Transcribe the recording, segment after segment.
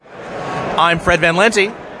I'm Fred Van Lente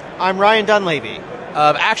I'm Ryan Dunleavy.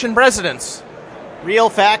 of Action Presidents, Real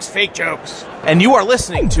facts, fake jokes. and you are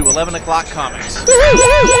listening to 11 O'Clock Comics.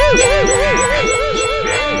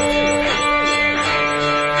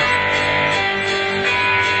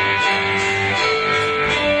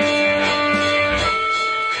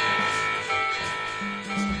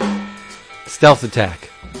 Stealth attack.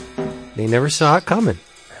 They never saw it coming.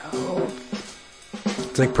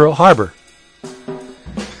 It's like Pearl Harbor.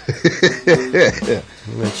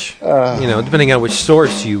 Which, depending on which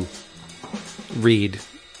source you read,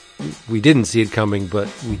 we didn't see it coming, but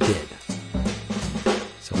we did.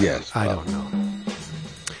 So Yes. I don't know.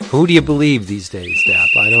 Who do you believe these days, Dap?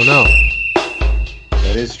 I don't know.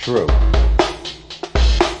 That is true.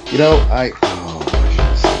 You know, I should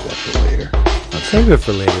have saved that for later. Save it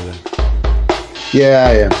for later then.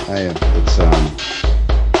 Yeah, I am. It's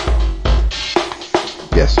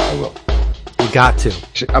yes, I will. You got to.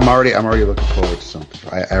 I'm already looking forward to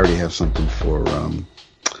something. I already have something for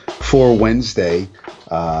Wednesday,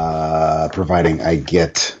 providing I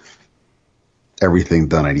get everything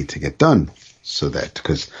done I need to get done. So that,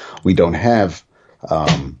 because we don't have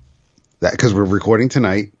that, because we're recording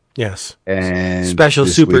tonight. Yes. And special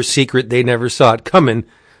this super week- secret. They never saw it coming.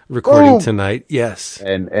 Recording tonight. Yes.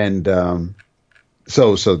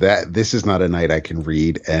 So that this is not a night I can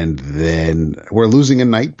read, and then we're losing a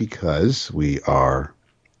night because we are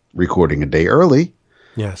recording a day early.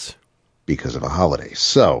 Yes. Because of a holiday.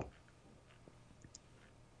 So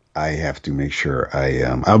I have to make sure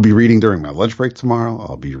I'll be reading during my lunch break tomorrow.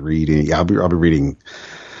 I'll be reading. I'll be reading.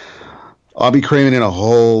 I'll be cramming in a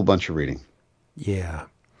whole bunch of reading. Yeah.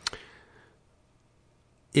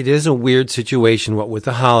 It is a weird situation, what with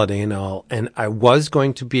the holiday and all. And I was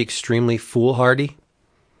going to be extremely foolhardy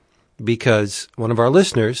because one of our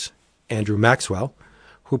listeners, Andrew Maxwell,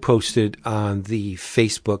 who posted on the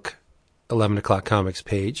Facebook 11 O'Clock Comics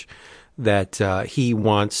page that he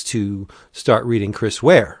wants to start reading Chris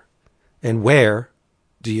Ware. And where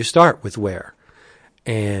do you start with Ware?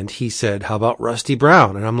 And he said, how about Rusty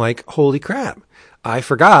Brown? And I'm like, holy crap. I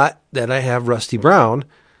forgot that I have Rusty Brown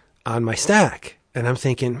on my stack. And I'm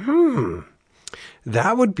thinking,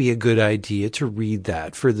 that would be a good idea to read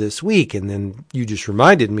that for this week. And then you just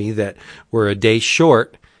reminded me that we're a day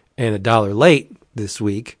short and $1 late this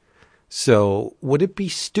week. So would it be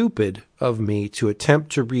stupid of me to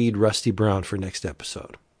attempt to read Rusty Brown for next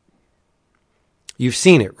episode? You've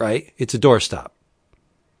seen it, right? It's a doorstop.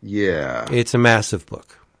 Yeah. It's a massive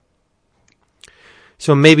book.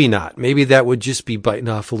 So maybe not. Maybe that would just be biting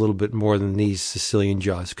off a little bit more than these Sicilian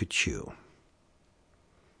jaws could chew.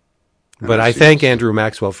 But I thank Andrew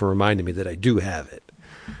Maxwell for reminding me that I do have it.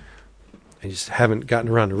 I just haven't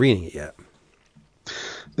gotten around to reading it yet.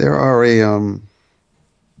 There are I'm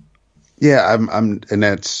and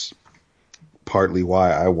that's partly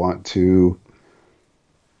why I want to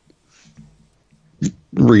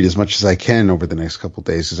read as much as I can over the next couple of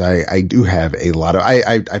days, because I do have a lot of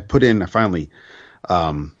I finally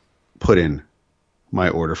put in my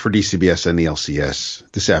order for DCBS and the LCS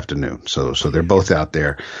this afternoon. So they're both out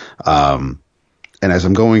there. And as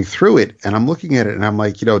I'm going through it and I'm looking at it and I'm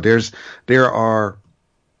like, there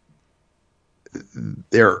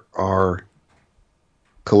are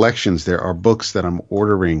collections, there are books that I'm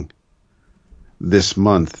ordering this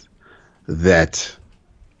month that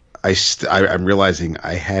I'm realizing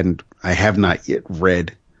I have not yet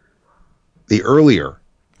read the earlier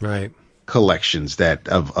collections that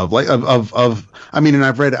and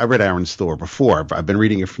I've read Aaron's Thor before. I've been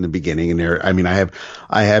reading it from the beginning, and I have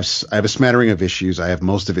a smattering of issues. I have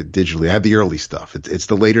most of it digitally. I have the early stuff. It's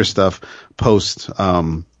the later stuff post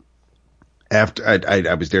after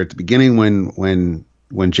I was there at the beginning when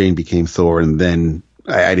Jane became Thor, and then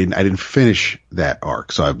I didn't finish that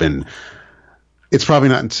arc. So it's probably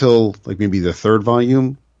not until like maybe the third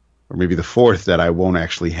volume or maybe the fourth that I won't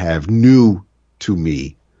actually have new to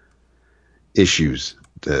me issues,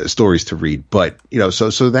 stories to read. But,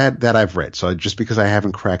 so that I've read. So just because I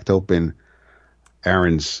haven't cracked open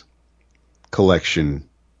Aaron's collection,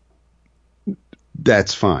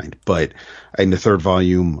 that's fine. But in the third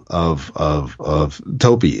volume of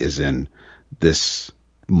Topi is in this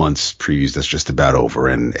month's previews that's just about over.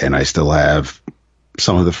 And I still have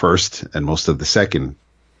some of the first and most of the second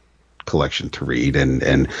collection to read.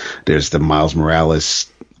 And there's the Miles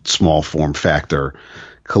Morales small form factor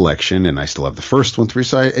collection, and I still have the first one to read.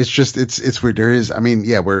 So it's weird. There is,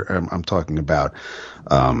 I'm talking about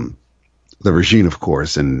the Regine, of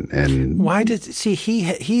course, and why did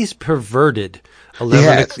he's perverted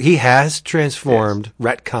 11. He has transformed,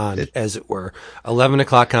 retconned, as it were. 11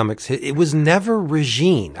 O'Clock Comics. It was never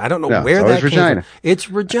Regine. I don't know where that came from. It's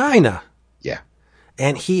Regina. Yeah.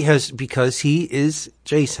 And he has, because he is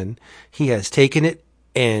Jason, he has taken it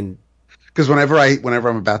and Because whenever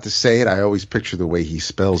I'm about to say it, I always picture the way he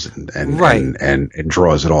spells it and Right. and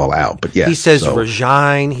draws it all out. But yes, he says so,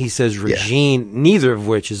 Regine, he says Regine, neither of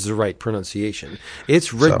which is the right pronunciation.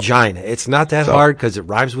 It's Regina. It's not that hard because it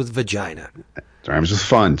rhymes with vagina. it rhymes with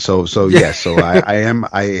fun. So yes, so I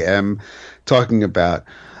am talking about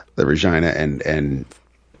the Regina, and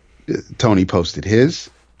Tony posted his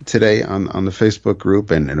today on the Facebook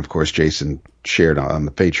group, and of course Jason shared on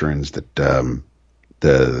the patrons that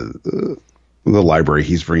the library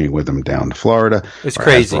he's bringing with him down to Florida. It's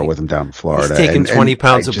crazy. With him down to Florida. He's taking 20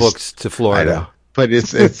 pounds of just, books to Florida. I know. But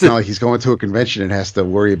it's not like he's going to a convention and has to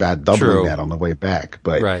worry about doubling that on the way back.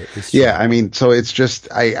 But right, yeah, I mean, so it's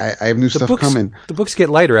just I have new stuff coming. The books get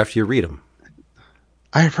lighter after you read them.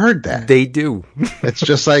 I've heard that. They do. It's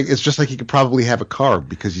just like he could probably have a car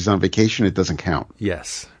because he's on vacation. It doesn't count.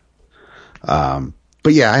 Yes.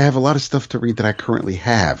 But yeah, I have a lot of stuff to read that I currently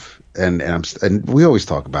have. And we always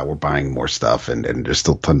talk about we're buying more stuff and there's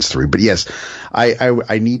still tons to read. But yes,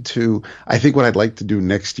 I need to. I think what I'd like to do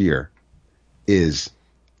next year is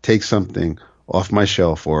take something off my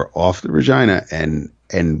shelf or off the Regina and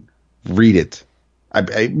read it.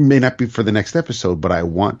 I may not be for the next episode, but I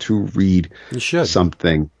want to read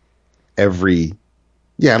something every.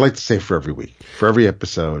 Yeah, I'd like to say for every week, for every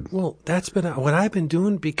episode. Well, that's been what I've been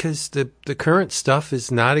doing because the current stuff is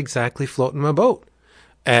not exactly floating my boat.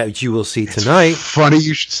 As you will see tonight. Funny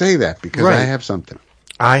you should say that because I have something.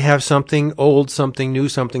 I have something old, something new,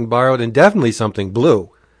 something borrowed, and definitely something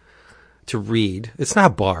blue to read. It's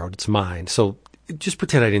not borrowed; it's mine. So just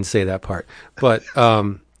pretend I didn't say that part. But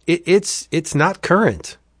it's not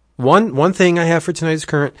current. One thing I have for tonight is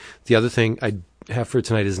current. The other thing I have for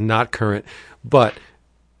tonight is not current. But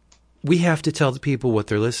we have to tell the people what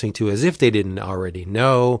they're listening to as if they didn't already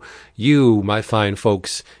know. You, my fine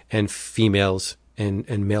folks and females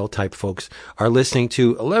and male-type folks, are listening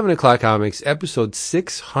to 11 O'Clock Comics, episode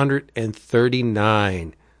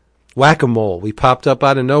 639. Whack-a-mole. We popped up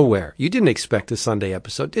out of nowhere. You didn't expect a Sunday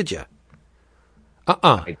episode, did you?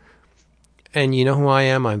 And you know who I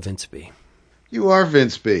am? I'm Vince B. You are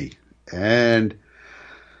Vince B. And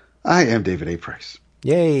I am David A. Price.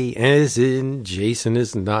 Yay. As in, Jason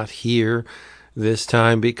is not here this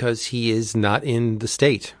time because he is not in the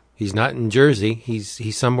state. He's not in Jersey.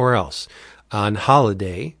 He's somewhere else on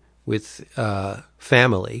holiday with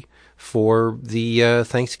family for the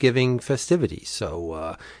Thanksgiving festivities.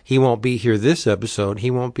 So he won't be here this episode.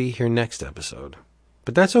 He won't be here next episode.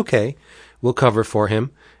 But that's okay. We'll cover for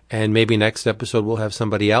him. And maybe next episode we'll have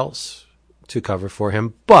somebody else to cover for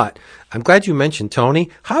him. But I'm glad you mentioned Tony.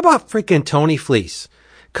 How about freaking Tony Fleece?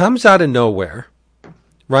 Comes out of nowhere,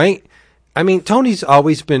 right? I mean, Tony's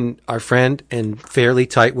always been our friend and fairly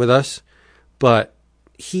tight with us, but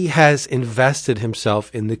he has invested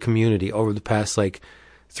himself in the community over the past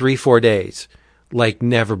 3-4 days like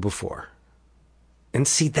never before. And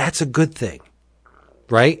see, that's a good thing,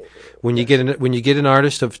 right? When you get an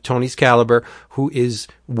artist of Tony's caliber who is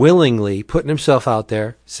willingly putting himself out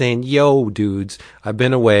there saying, yo, dudes, I've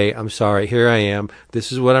been away. I'm sorry. Here I am.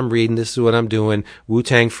 This is what I'm reading. This is what I'm doing.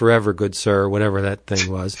 Wu-Tang forever, good sir, whatever that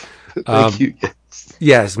thing was. Thank you.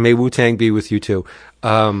 Yes, may Wu-Tang be with you too.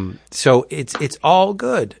 So it's all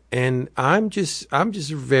good, and I'm just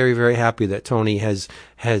very, very happy that Tony has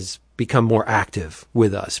become more active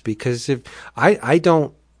with us, because if I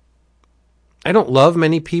don't love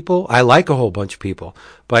many people. I like a whole bunch of people,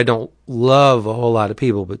 but I don't love a whole lot of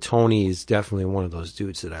people. But Tony is definitely one of those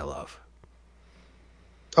dudes that I love.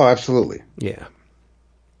 Oh, absolutely. Yeah.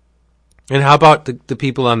 And how about the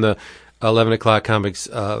people on the 11 O'Clock Comics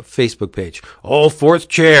Facebook page? Oh, fourth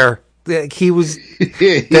chair. He was.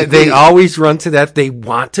 They always run to that. They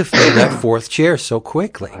want to fill that fourth chair so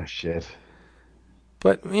quickly. Oh, shit.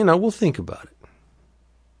 But, we'll think about it.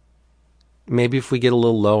 Maybe if we get a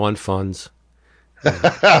little low on funds.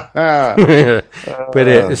 But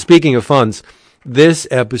speaking of funds, this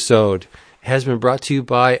episode has been brought to you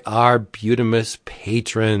by our Butamus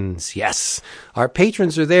patrons. Yes, our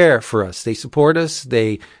patrons are there for us. They support us.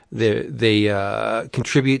 They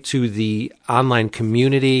contribute to the online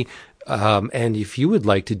community. And if you would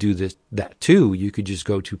like to do that too, you could just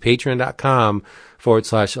go to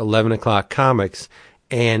patreon.com/11 O'Clock Comics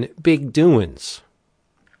and big doings.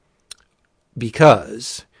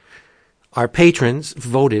 Because our patrons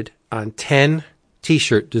voted on 10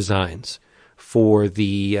 t-shirt designs for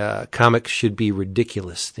the Comics Should Be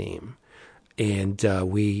Ridiculous theme. And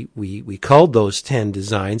we culled those 10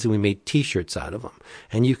 designs and we made t-shirts out of them.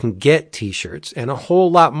 And you can get t-shirts and a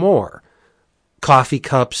whole lot more coffee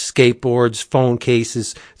cups, skateboards, phone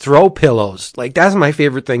cases, throw pillows. Like, that's my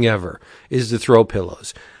favorite thing ever, is the throw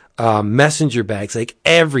pillows. Messenger bags, like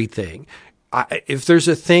everything. If there's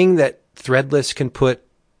a thing that Threadless can put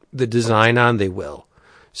the design on, they will.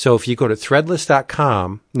 So if you go to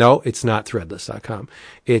threadless.com, no, it's not threadless.com.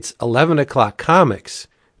 It's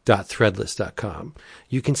 11o'clockcomics.threadless.com.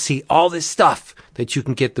 You can see all this stuff that you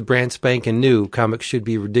can get the brand spanking new Comics Should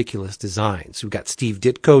Be Ridiculous designs. We've got Steve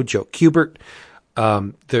Ditko, Joe Kubert.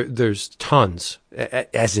 There's tons,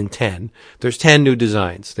 as in 10. There's 10 new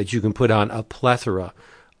designs that you can put on a plethora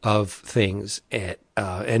of things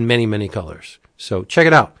and many, many colors. So check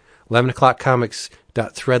it out.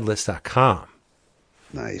 11o'clockcomics.threadless.com.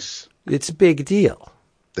 Nice. It's a big deal.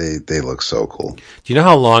 They look so cool. Do you know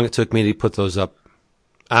how long it took me to put those up?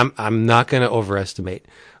 I'm not going to overestimate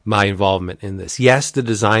my involvement in this. Yes, the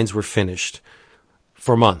designs were finished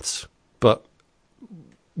for months, but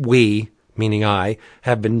we, meaning I,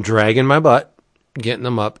 have been dragging my butt, getting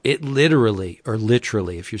them up. It literally,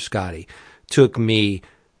 if you're Scotty, took me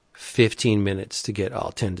 15 minutes to get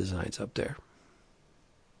all 10 designs up there.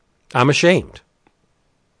 I'm ashamed.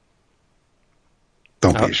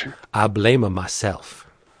 Don't be ashamed. I blame myself.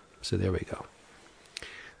 So there we go.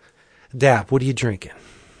 Dap, what are you drinking?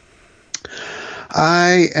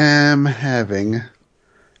 I am having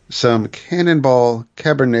some Cannonball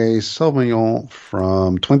Cabernet Sauvignon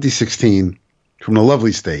from 2016 from the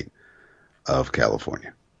lovely state of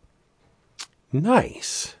California.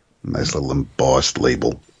 Nice. Nice little embossed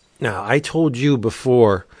label. Now, I told you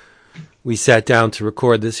before we sat down to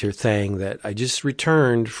record this here thing that I just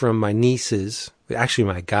returned from my niece's, actually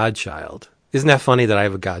my godchild. Isn't that funny that I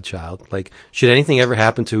have a godchild? Like, should anything ever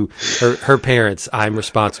happen to her parents, I'm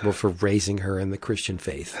responsible for raising her in the Christian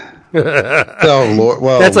faith. Oh, Lord.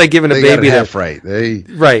 Well, that's like giving a baby to half right.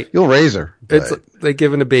 Right. You'll raise her. It's like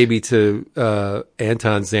giving a baby to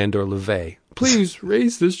Anton Zandor LaVey. Please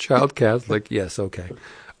raise this child Catholic. Yes, okay.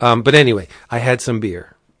 But anyway, I had some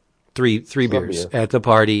beer. Three beers at the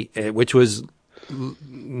party, which was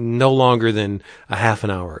no longer than a half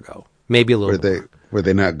an hour ago. Maybe a little more. Were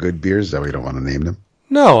they not good beers? Is that why you don't want to name them?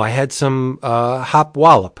 No, I had some Hop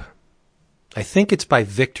Wallop. I think it's by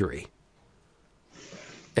Victory.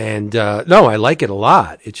 And no, I like it a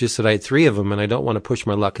lot. It's just that I had 3 of them, and I don't want to push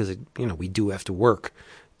my luck because, we do have to work.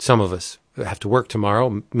 Some of us have to work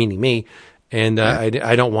tomorrow, meaning me, and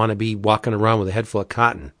I don't want to be walking around with a head full of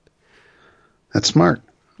cotton. That's smart.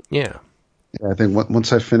 Yeah. I think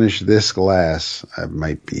once I finish this glass, I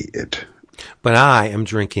might be it. But I am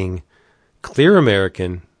drinking Clear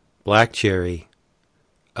American Black Cherry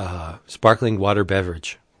sparkling water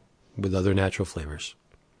beverage with other natural flavors.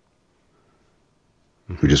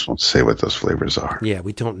 We just won't say what those flavors are. Yeah,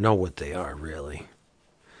 we don't know what they are, really.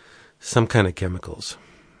 Some kind of chemicals.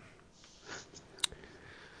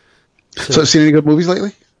 So seen any good movies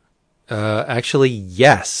lately? Actually,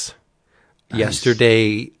 yes. Nice.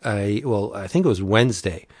 Yesterday, I think it was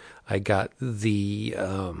Wednesday, I got the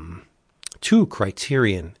 2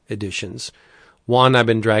 Criterion editions. One I've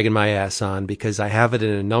been dragging my ass on because I have it in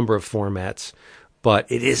a number of formats,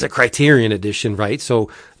 but it is a Criterion edition, right?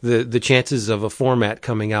 So the chances of a format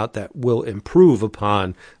coming out that will improve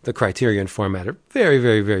upon the Criterion format are very,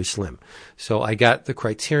 very, very slim. So I got the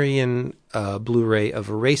Criterion Blu-ray of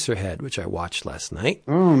Eraserhead, which I watched last night.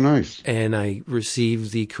 Oh, nice. And I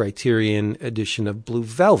received the Criterion edition of Blue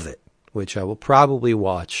Velvet, which I will probably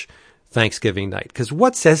watch Thanksgiving night. Because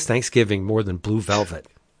what says Thanksgiving more than Blue Velvet?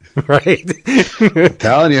 Right? I'm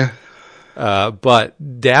telling you.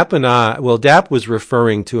 But Dap and Dap was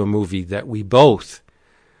referring to a movie that we both,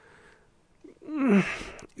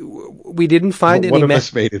 we didn't find any. One of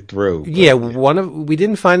us made it through. Yeah, we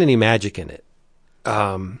didn't find any magic in it.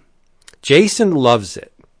 Jason loves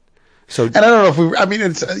it. So, and I don't know if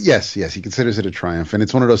it's yes, he considers it a triumph, and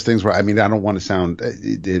it's one of those things where I don't want to sound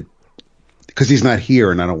because he's not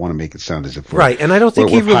here, and I don't want to make it sound as if right. And I don't think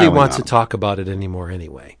he really wants to talk about it anymore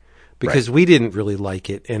anyway, because we didn't really like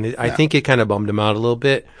it, and I think it kind of bummed him out a little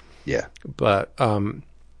bit. Yeah, but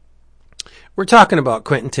we're talking about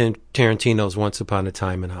Quentin Tarantino's Once Upon a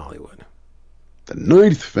Time in Hollywood, the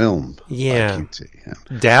 9th film. Yeah,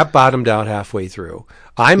 Dap bottomed out halfway through.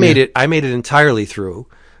 I made it entirely through,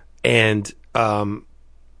 and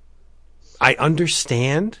I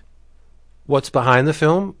understand what's behind the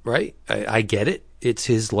film, right? I get it. It's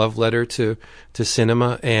his love letter to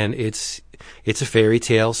cinema, and it's a fairy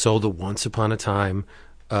tale. So the Once Upon a Time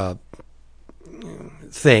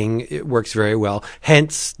thing, it works very well.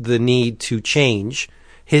 Hence the need to change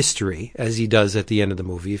history, as he does at the end of the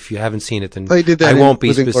movie. If you haven't seen it, then I won't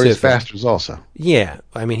be specific. Inglourious Basterds also. Yeah,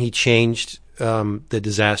 he changed the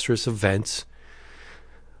disastrous events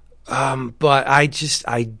But I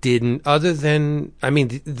didn't. Other than, I mean,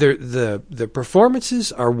 the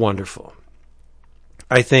performances are wonderful.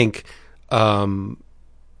 I think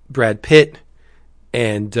Brad Pitt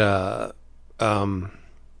and Leonardo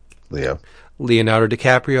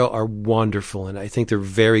DiCaprio are wonderful, and I think they're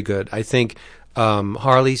very good. I think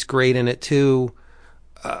Harley's great in it too.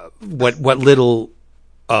 What little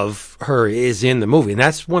of her is in the movie, and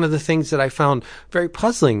that's one of the things that I found very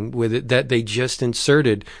puzzling with it, that they just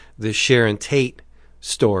inserted the Sharon Tate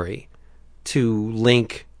story to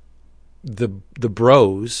link the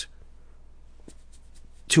bros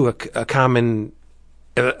to a common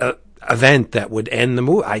event that would end the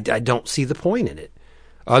movie. I don't see the point in it,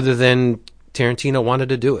 other than Tarantino wanted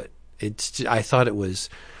to do it. I thought it was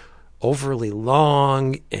overly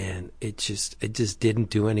long, and it just didn't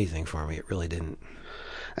do anything for me. It really didn't.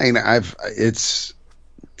 I mean,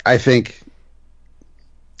 I think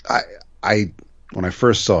when I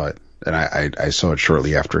first saw it, and I saw it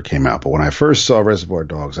shortly after it came out, but when I first saw Reservoir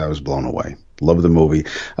Dogs, I was blown away. Loved the movie.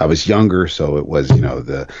 I was younger, so it was,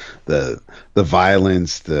 the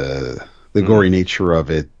violence, the gory nature of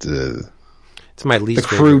it, it's my least the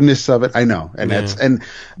crudeness of it. I know, and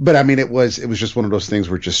but I mean, it was just one of those things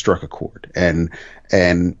where it just struck a chord, and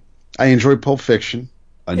I enjoyed Pulp Fiction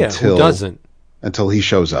who doesn't? Until he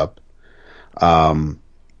shows up,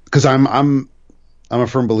 because I'm a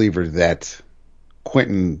firm believer that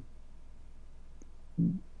Quentin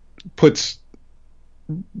puts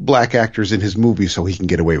black actors in his movies so he can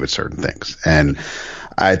get away with certain things, and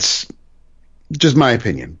it's just my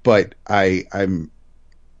opinion. But I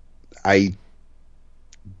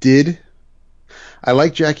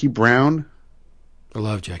like Jackie Brown. I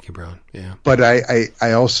love Jackie Brown, yeah. But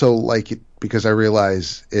I also like it because I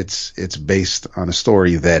realize it's based on a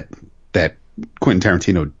story that Quentin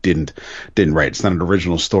Tarantino didn't write. It's not an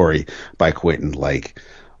original story by Quentin like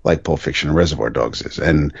Pulp Fiction and Reservoir Dogs is.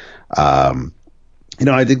 And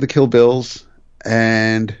I dig the Kill Bills,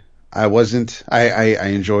 and I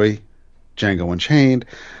enjoy Django Unchained.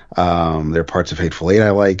 There are parts of Hateful Eight I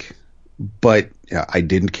like, but I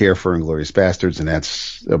didn't care for Inglourious Bastards, and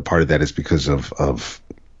that's a part of that is because of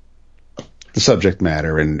the subject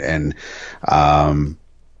matter, and I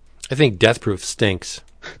think Death Proof stinks.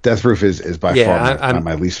 Death Proof is by far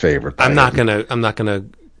my least favorite. I'm not gonna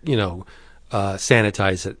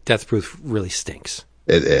sanitize it. Death Proof really stinks.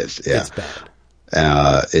 It is, yeah. It's bad.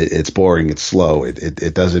 It's boring. It's slow.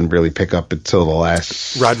 It doesn't really pick up until the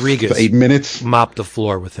last Rodriguez 8 minutes. Mopped the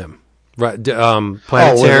floor with him. Planet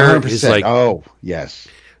Terror is like, oh yes,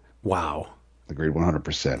 wow. Agreed,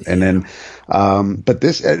 100%. And then,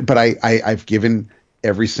 but I've given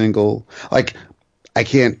every single, like, I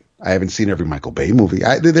haven't seen every Michael Bay movie.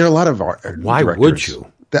 There are a lot of why directors. would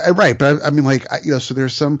you? Right, but I mean, like, so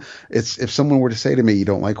there's some. If someone were to say to me, "You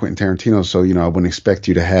don't like Quentin Tarantino," so I wouldn't expect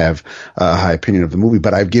you to have a high opinion of the movie.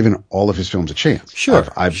 But I've given all of his films a chance. Sure,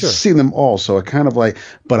 I've seen them all, so I kind of like.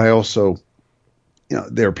 But I also,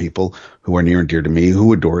 there are people who are near and dear to me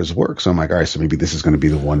who adore his work. So I'm like, all right, so maybe this is going to be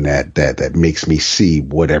the one that makes me see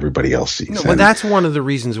what everybody else sees. No, but that's one of the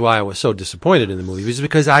reasons why I was so disappointed in the movie, is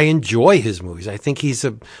because I enjoy his movies. I think he's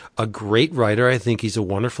a great writer. I think he's a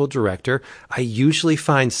wonderful director. I usually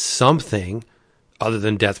find something other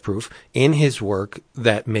than Death Proof in his work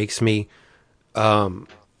that makes me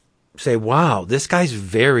say, wow, this guy's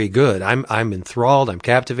very good. I'm enthralled. I'm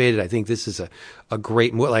captivated. I think this is a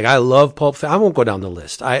great movie. Like, I love Pulp Fiction. I won't go down the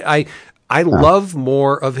list. I love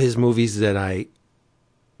more of his movies that I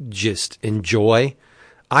just enjoy.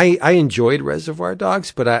 I enjoyed Reservoir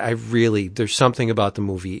Dogs, but I really, there's something about the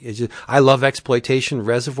movie. I love exploitation.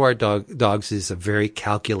 Reservoir Dogs is a very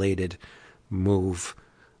calculated move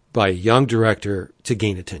by a young director to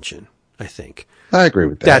gain attention, I think. I agree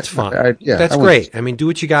with that. That's fine. That's great. I mean, do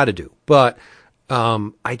what you got to do. But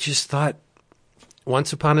I just thought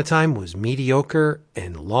Once Upon a Time was mediocre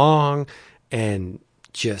and long, and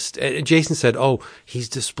Jason said, oh, he's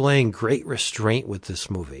displaying great restraint with this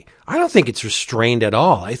movie. I don't think it's restrained at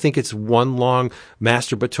all. I think it's one long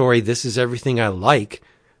masturbatory, this is everything I like.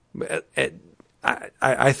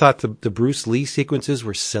 I thought the Bruce Lee sequences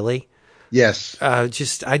were silly. Yes. I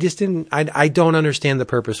just didn't, I don't understand the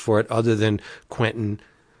purpose for it other than Quentin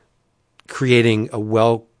creating a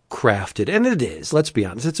well-crafted, and it is, let's be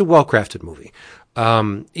honest, it's a well-crafted movie.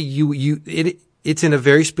 It's in a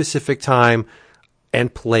very specific time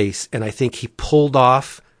and place, and I think he pulled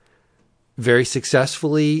off very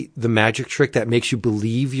successfully the magic trick that makes you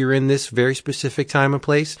believe you're in this very specific time and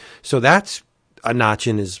place. So that's a notch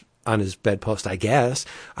on his bedpost, I guess.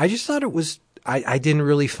 I just thought it was, I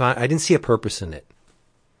didn't see a purpose in it.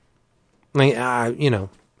 I mean,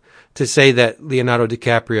 to say that Leonardo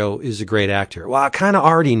DiCaprio is a great actor. Well, I kind of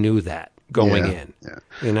already knew that going in. Yeah.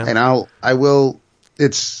 You know? And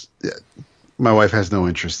my wife has no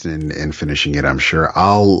interest in finishing it, I'm sure.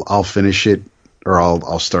 I'll finish it, or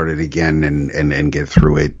I'll start it again and get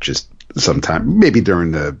through it just sometime, maybe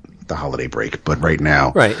during the holiday break. But right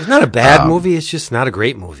now. Right. It's not a bad movie. It's just not a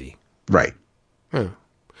great movie. Right.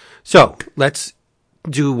 So let's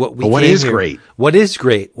do what we What came is here. great? What is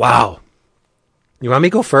great? Wow. You want me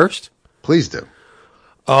to go first? Please do.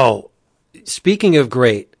 Oh, speaking of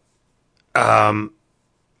great,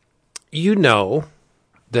 you know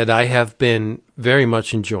that I have been very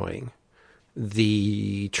much enjoying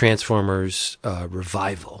the Transformers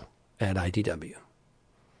revival at IDW.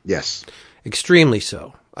 Yes. Extremely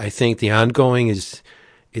so. I think the ongoing is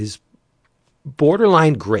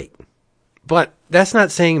borderline great. But that's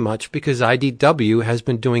not saying much because IDW has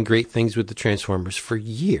been doing great things with the Transformers for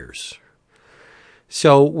years.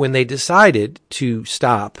 So when they decided to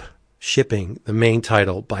stop shipping the main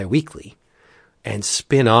title biweekly and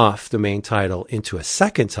spin off the main title into a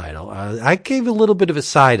second title, I gave a little bit of a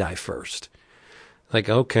side eye first. Like,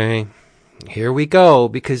 okay, here we go.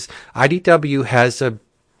 Because IDW has a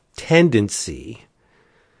tendency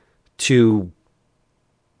to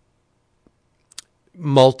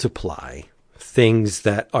multiply things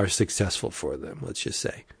that are successful for them, let's just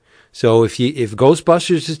say. So if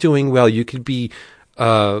Ghostbusters is doing well, you could be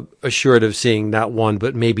assured of seeing not one,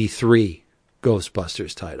 but maybe 3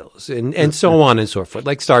 Ghostbusters titles, and so on and so forth.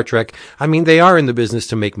 Like Star Trek, I mean, they are in the business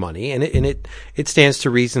to make money, and it stands to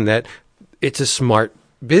reason that it's a smart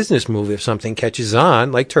business move if something catches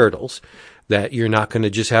on, like Turtles, that you're not going to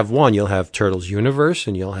just have one. You'll have Turtles Universe,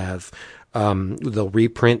 and you'll have they'll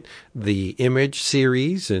reprint the Image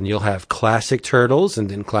series, and you'll have Classic Turtles, and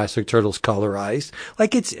then Classic Turtles colorized.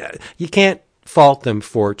 Like you can't fault them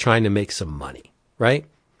for trying to make some money, right?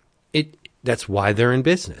 That's why they're in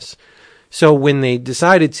business. So when they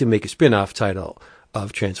decided to make a spin-off title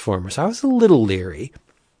of Transformers, I was a little leery,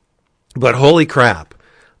 but holy crap,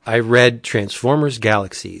 I read Transformers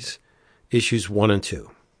Galaxies, issues 1 and 2,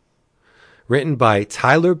 written by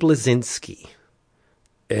Tyler Blazinski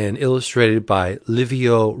and illustrated by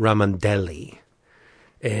Livio Ramondelli.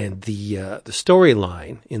 And the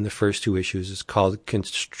storyline in the first 2 issues is called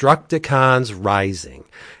Constructicons Rising.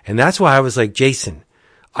 And that's why I was like, Jason,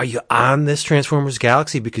 are you on this Transformers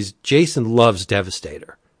Galaxy? Because Jason loves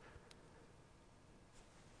Devastator.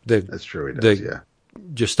 That's true, he does, yeah.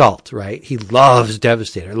 Gestalt, right? He loves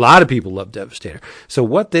Devastator. A lot of people love Devastator. So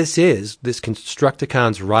what this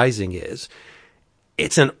Constructicons Rising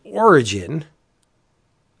it's an origin,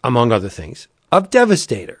 among other things, of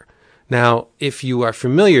Devastator. Now, if you are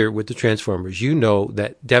familiar with the Transformers, you know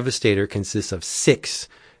that Devastator consists of 6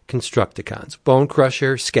 Constructicons: Bone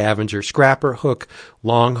Crusher, Scavenger, Scrapper, Hook,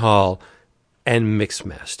 Long Haul, and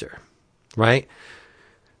Mixmaster, right?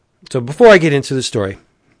 So before I get into the story,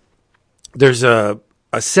 there's a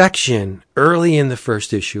section early in the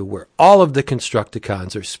first issue where all of the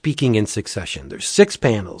Constructicons are speaking in succession. There's 6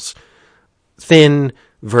 panels, thin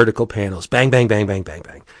vertical panels, bang, bang, bang, bang, bang,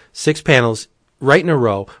 bang. 6 panels right in a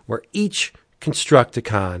row where each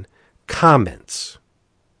Constructicon comments.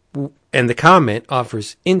 And the comment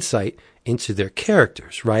offers insight into their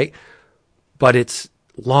characters, right? But it's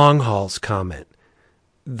Long Haul's comment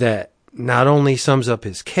that not only sums up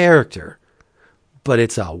his character, but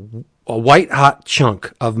it's a white-hot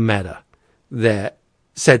chunk of meta that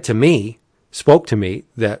spoke to me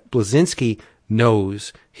that Blazinski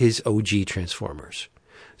knows his OG Transformers.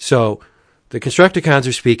 So the Constructicons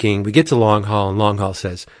are speaking. We get to Long Haul, and Long Haul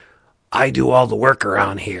says, I do all the work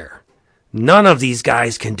around here. None of these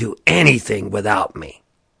guys can do anything without me.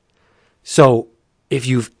 So if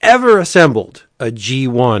you've ever assembled a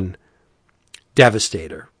G1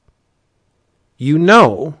 Devastator, you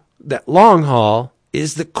know that Long Haul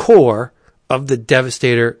is the core of the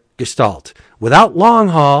Devastator Gestalt. Without Long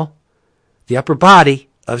Haul, the upper body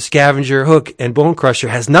of Scavenger, Hook, and Bone Crusher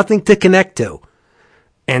has nothing to connect to.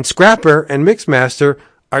 And Scrapper and Mixmaster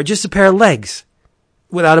are just a pair of legs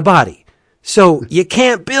without a body. So you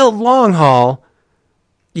can't build Long Haul.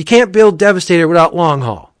 You can't build Devastator without Long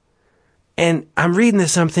Haul. And I'm reading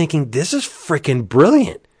this, I'm thinking, this is freaking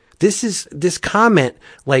brilliant. This comment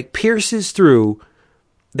like pierces through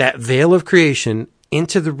that veil of creation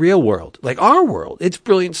into the real world, like our world. It's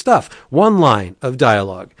brilliant stuff. One line of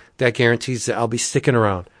dialogue that guarantees that I'll be sticking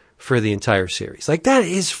around for the entire series. Like, that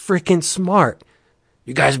is freaking smart.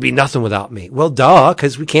 You guys would be nothing without me. Well, duh,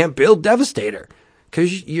 because we can't build Devastator,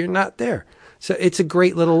 because you're not there. So it's a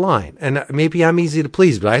great little line. And maybe I'm easy to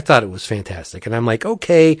please, but I thought it was fantastic. And I'm like,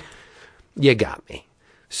 okay, you got me.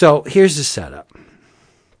 So here's the setup.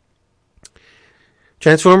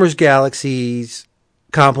 Transformers Galaxies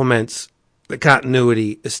complements the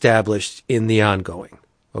continuity established in the ongoing,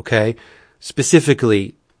 okay?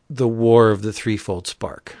 Specifically, the War of the Threefold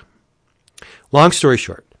Spark. Long story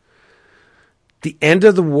short, the end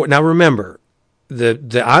of the war... Now remember,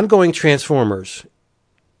 the ongoing Transformers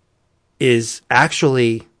is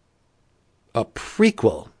actually a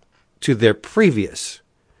prequel to their previous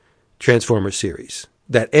Transformers series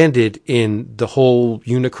that ended in the whole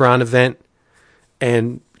Unicron event,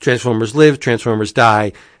 and Transformers live, Transformers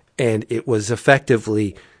die, and it was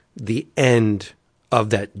effectively the end of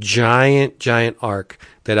that giant arc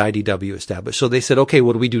that IDW established. So they said, okay,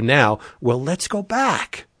 what do we do now? Well, let's go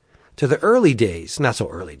back to the early days. Not so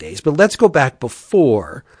early days, but let's go back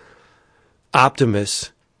before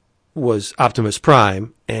Optimus was Optimus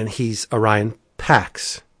Prime, and he's Orion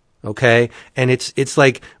Pax. Okay? And it's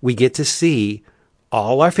like we get to see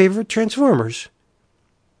all our favorite Transformers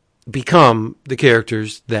become the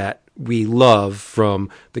characters that we love from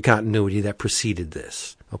the continuity that preceded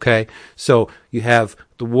this. Okay? So you have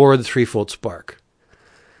the War of the Threefold Spark.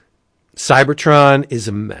 Cybertron is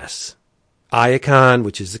a mess. Iacon,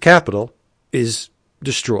 which is the capital, is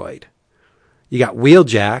destroyed. You got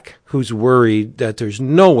Wheeljack, who's worried that there's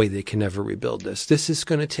no way they can ever rebuild this. This is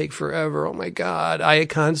going to take forever. Oh my God,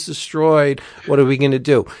 Iacon's destroyed. What are we going to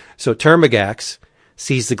do? So Termagax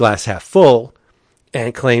sees the glass half full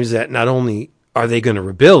and claims that not only are they going to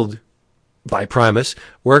rebuild by Primus,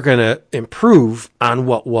 we're going to improve on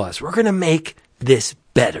what was. We're going to make this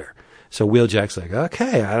better. So Wheeljack's like,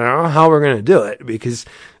 okay, I don't know how we're going to do it because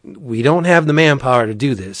we don't have the manpower to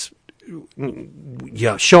do this.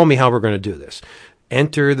 Yeah, show me how we're going to do this.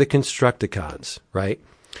 Enter the Constructicons, right?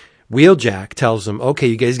 Wheeljack tells them, okay,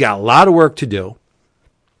 you guys got a lot of work to do.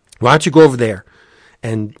 Why don't you go over there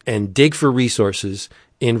and dig for resources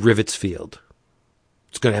in Rivet's Field?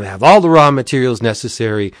 It's going to have all the raw materials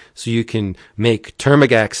necessary so you can make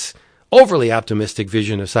Termagac's overly optimistic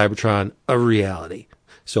vision of Cybertron a reality.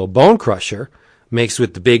 So Bone Crusher makes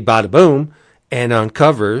with the big bada boom and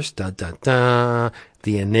uncovers the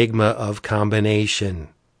enigma of combination.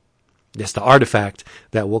 That's the artifact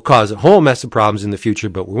that will cause a whole mess of problems in the future,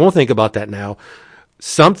 but we won't think about that now.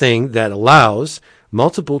 Something that allows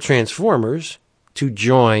multiple Transformers to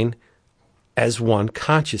join as one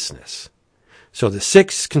consciousness. So the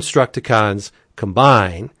 6 Constructicons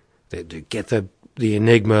combine, they get the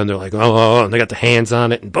enigma, and they're like, oh, and they got the hands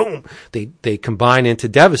on it, and boom, they combine into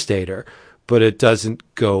Devastator, but it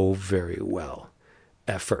doesn't go very well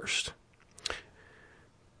at first.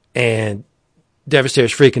 And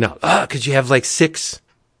Devastator's freaking out, because you have like 6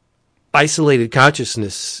 isolated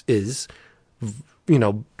consciousnesses,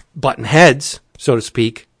 button heads, so to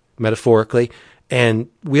speak, metaphorically, and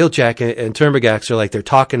Wheeljack and Termagax are like, they're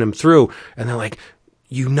talking them through, and they're like,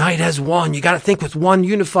 unite as one, you got to think with one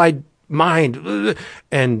unified mind,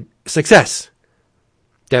 and success.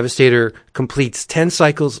 Devastator completes 10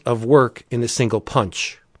 cycles of work in a single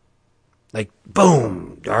punch. Like,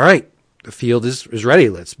 boom, all right, the field is ready,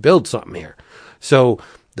 let's build something here. So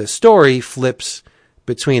the story flips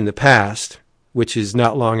between the past, which is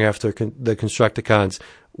not long after the Constructicons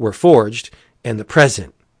were forged, and the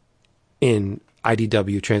present in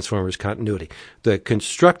IDW Transformers continuity. The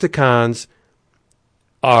Constructicons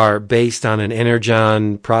are based on an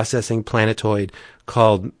energon processing planetoid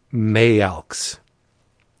called Mayalx,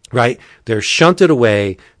 right? They're shunted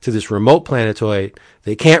away to this remote planetoid.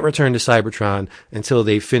 They can't return to Cybertron until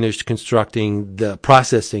they've finished constructing the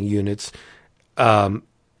processing units to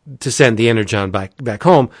send the energon back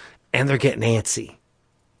home, and they're getting antsy,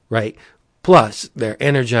 right? Plus, their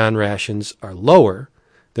energon rations are lower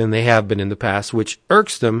than they have been in the past, which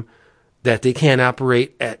irks them that they can't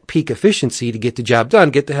operate at peak efficiency to get the job done,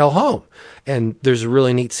 get the hell home. And there's a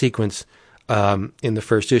really neat sequence in the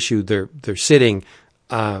first issue. They're sitting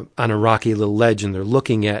on a rocky little ledge, and they're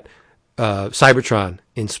looking at Cybertron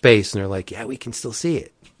in space, and they're like, yeah, we can still see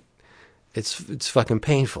it. It's fucking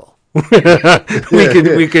painful.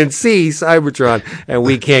 we can see Cybertron, and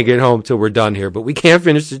we can't get home till we're done here, but we can't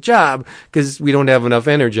finish the job because we don't have enough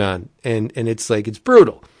energon, and it's like, it's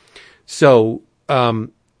brutal. So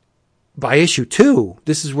by issue 2,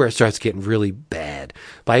 this is where it starts getting really bad.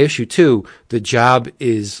 By issue 2, the job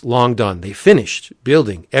is long done. They finished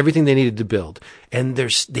building everything they needed to build, and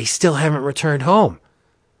they still haven't returned home.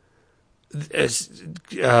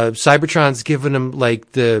 Cybertron's giving them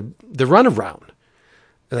like the runaround.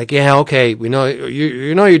 They're like, yeah, okay, we know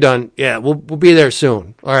you're done. Yeah, we'll be there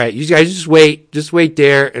soon. All right, you guys just wait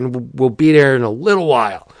there, and we'll be there in a little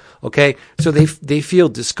while. Okay, so they feel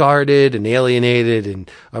discarded and alienated and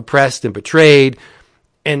oppressed and betrayed,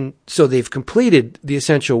 and so they've completed the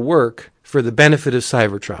essential work for the benefit of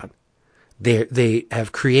Cybertron. They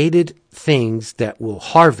have created things that will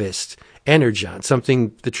harvest Energon,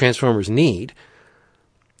 something the Transformers need.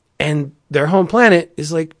 And their home planet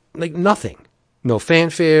is like nothing. No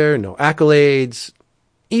fanfare, no accolades.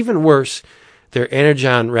 Even worse, their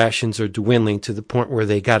Energon rations are dwindling to the point where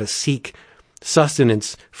they got to seek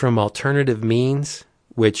sustenance from alternative means,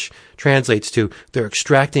 which translates to they're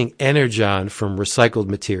extracting Energon from recycled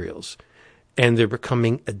materials, and they're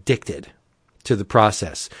becoming addicted to the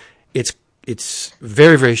process. It's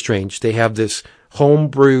very, very strange. They have this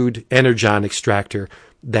home-brewed Energon extractor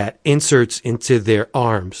that inserts into their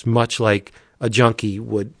arms, much like a junkie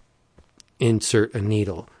would insert a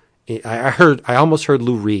needle. I almost heard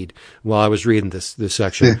Lou Reed while I was reading this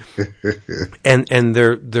section, and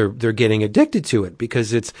they're getting addicted to it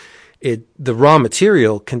because the raw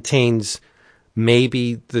material contains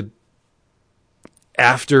maybe the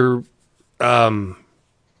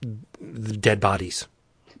dead bodies,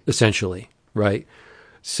 essentially, right?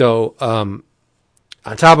 So on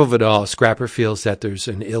top of it all, Scrapper feels that there's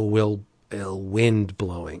an ill wind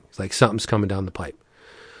blowing, it's like something's coming down the pipe.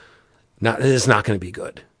 It's not going to be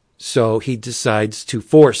good. So he decides to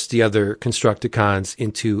force the other Constructicons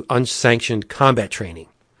into unsanctioned combat training,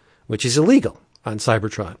 which is illegal on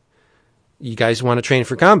Cybertron. You guys want to train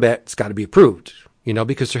for combat, it's got to be approved,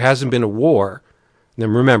 because there hasn't been a war. And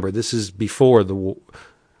then remember, this is before the war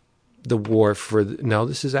no,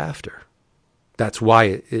 this is after. That's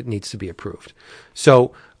why it needs to be approved.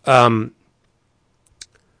 So you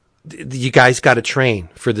guys got to train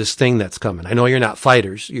for this thing that's coming. I know you're not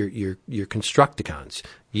fighters. You're Constructicons.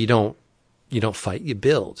 You don't fight. You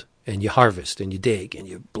build and you harvest and you dig and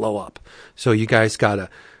you blow up. So you guys gotta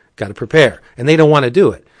prepare. And they don't want to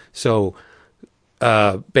do it. So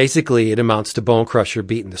basically, it amounts to Bone Crusher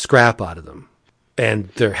beating the scrap out of them, and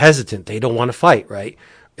they're hesitant. They don't want to fight, right?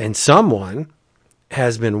 And someone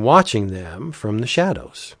has been watching them from the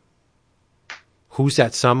shadows. Who's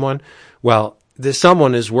that someone? Well, this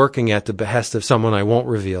someone is working at the behest of someone I won't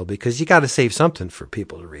reveal because you got to save something for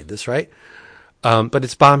people to read this, right? But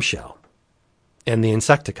it's Bombshell and the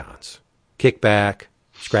Insecticons. Kickback,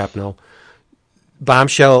 Scrapnel.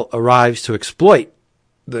 Bombshell arrives to exploit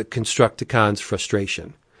the Constructicons'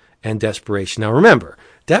 frustration and desperation. Now remember,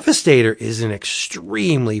 Devastator is an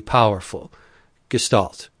extremely powerful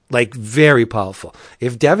Gestalt, like very powerful.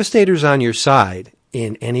 If Devastator's on your side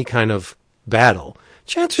in any kind of battle,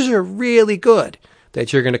 chances are really good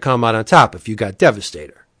that you're going to come out on top if you got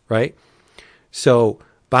Devastator, right? So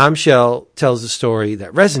Bombshell tells a story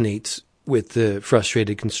that resonates with the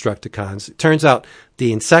frustrated Constructicons. It turns out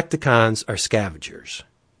the Insecticons are scavengers.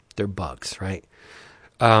 They're bugs, right?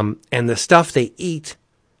 And the stuff they eat,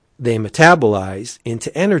 they metabolize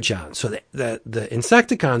into Energon. So the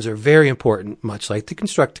Insecticons are very important, much like the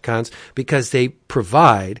Constructicons, because they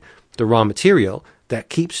provide the raw material that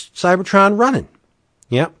keeps Cybertron running.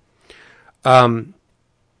 Yep.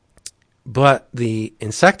 But the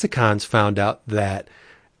Insecticons found out that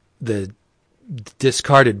the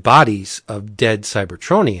discarded bodies of dead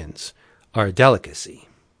Cybertronians are a delicacy.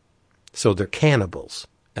 So they're cannibals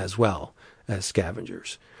as well as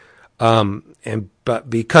scavengers. But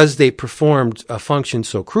because they performed a function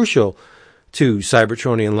so crucial to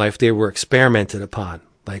Cybertronian life, they were experimented upon.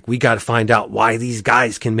 Like, we got to find out why these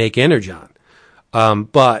guys can make Energon.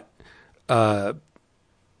 But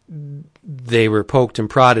they were poked and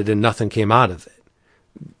prodded and nothing came out of it.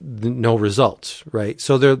 No results, right?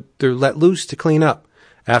 So they're let loose to clean up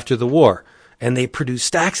after the war. And they produce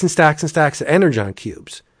stacks and stacks and stacks of Energon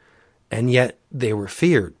cubes. And yet they were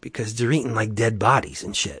feared because they're eating like dead bodies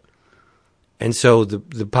and shit. And so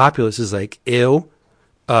the populace is like, ew,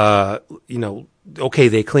 okay,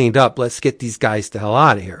 they cleaned up. Let's get these guys the hell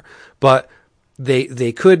out of here. But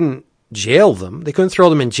they couldn't jail them. They couldn't throw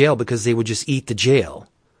them in jail because they would just eat the jail.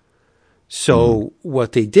 So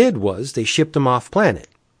what they did was they shipped them off planet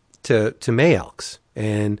to Mayelx,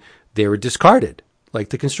 and they were discarded like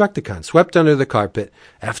the Constructicons, swept under the carpet.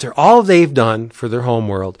 After all they've done for their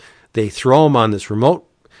homeworld, they throw them on this remote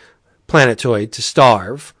planetoid to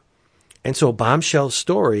starve. And so Bombshell's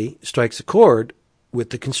story strikes a chord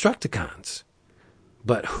with the Constructicons.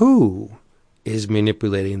 But who is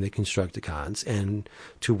manipulating the Constructicons, and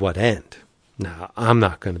to what end? Now, I'm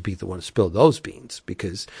not going to be the one to spill those beans,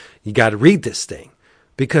 because you got to read this thing,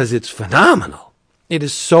 because it's phenomenal. It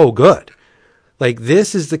is so good. Like,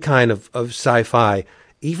 this is the kind of sci-fi,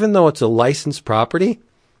 even though it's a licensed property,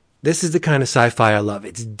 this is the kind of sci-fi I love.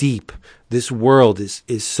 It's deep. This world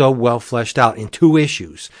is so well fleshed out in 2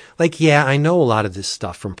 issues. Like, yeah, I know a lot of this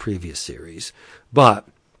stuff from previous series, but,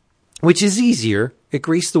 which is easier. It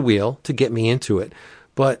greased the wheel to get me into it.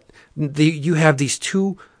 But you have these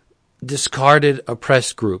two discarded,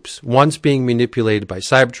 oppressed groups. One's being manipulated by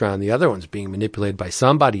Cybertron, the other one's being manipulated by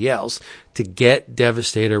somebody else to get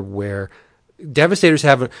Devastator where Devastators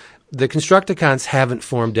haven't. The Constructicons haven't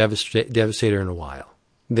formed Devastator in a while.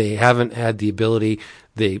 They haven't had the ability.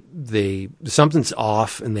 They something's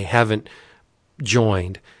off, and they haven't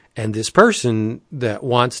joined. And this person that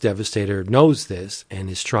wants Devastator knows this and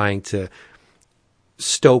is trying to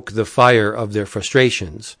stoke the fire of their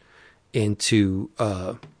frustrations into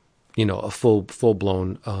a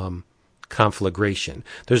full-blown conflagration.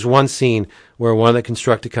 There's one scene where one of the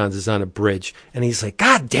Constructicons is on a bridge, and he's like,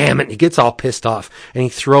 "God damn it!" And he gets all pissed off, and he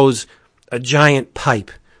throws a giant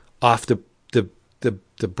pipe off the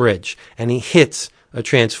bridge, and he hits a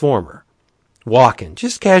Transformer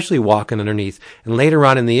just casually walking underneath. And later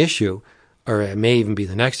on in the issue, or it may even be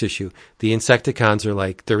the next issue, the Insecticons are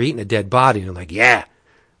like, they're eating a dead body, and they're like, "Yeah,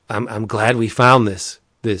 I'm glad we found this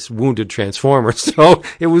wounded Transformer." So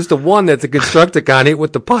it was the one that the Constructicon hit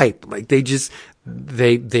with the pipe. Like they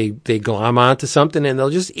glom onto something and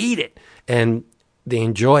they'll just eat it, and they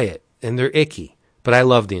enjoy it, and they're icky. But I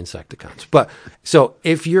love the Insecticons. But so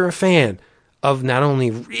if you're a fan of not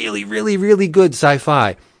only really, really, really good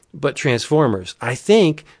sci-fi, but Transformers, I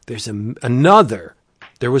think there's another.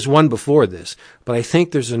 There was one before this, but I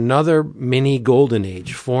think there's another mini golden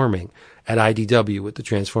age forming at IDW with the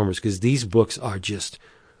Transformers, because these books are just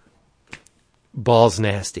balls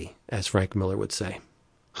nasty, as Frank Miller would say.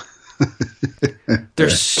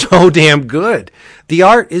 They're so damn good. The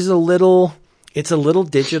art is a little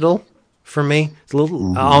digital for me. It's a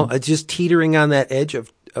little, it's just teetering on that edge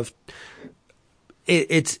of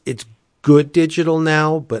it's good digital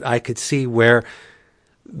now, but I could see where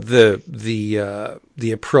the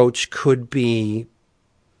approach could be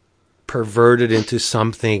perverted into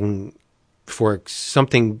something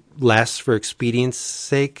less for expedience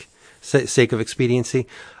sake of expediency.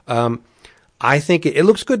 I think it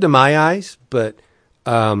looks good to my eyes, but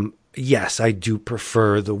yes, I do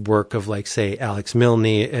prefer the work of, like, say, Alex Milne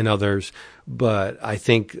and others. But I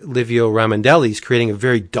think Livio Ramondelli is creating a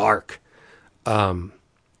very dark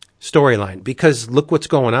storyline, because look what's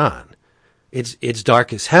going on. It's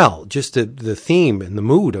dark as hell. Just the theme and the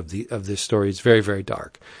mood of this story is very, very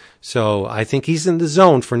dark. So I think he's in the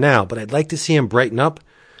zone for now, but I'd like to see him brighten up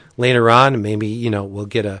later on. Maybe, we'll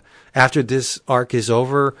get after this arc is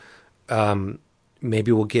over,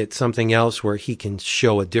 maybe we'll get something else where he can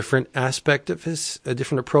show a different aspect of a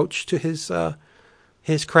different approach to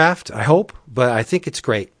his craft, I hope. But I think it's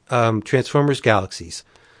great. Transformers Galaxies,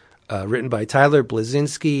 written by Tyler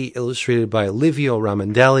Blazinski, illustrated by Livio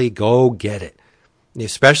Ramondelli. Go get it.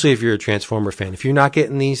 Especially if you're a Transformer fan. If you're not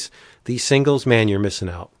getting these singles, man, you're missing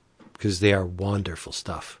out, because they are wonderful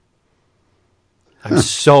stuff. I'm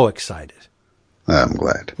so excited. I'm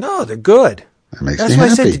glad. No, they're good. That makes That's me why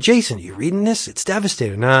happy. I said to Jason, "You reading this? It's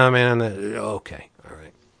Devastator." "Nah, man. Okay. All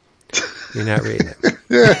right. You're not reading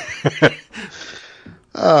it."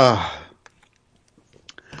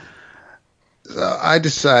 So I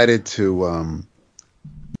decided to,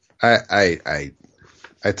 I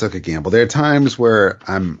took a gamble. There are times where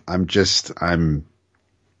I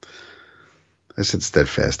said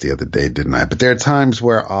steadfast the other day, didn't I? But there are times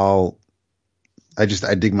where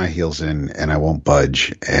I dig my heels in and I won't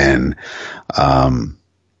budge. And,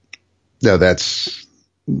 that's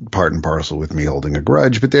part and parcel with me holding a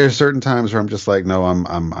grudge. But there are certain times where I'm just like, no,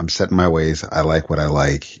 I'm set in my ways. I like what I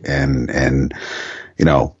like. And,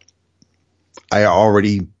 I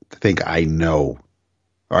already think I know,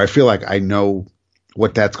 or I feel like I know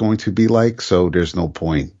what that's going to be like. So there's no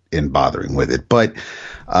point in bothering with it. But,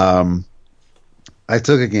 I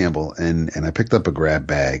took a gamble and I picked up a grab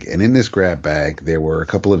bag, and in this grab bag, there were a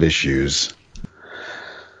couple of issues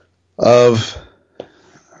of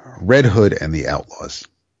Red Hood and the Outlaws.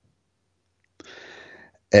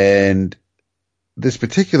 And this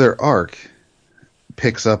particular arc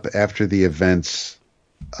picks up after the events,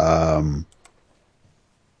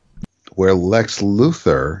 where Lex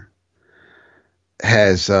Luthor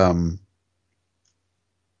has, done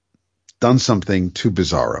something to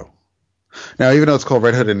Bizarro. Now, even though it's called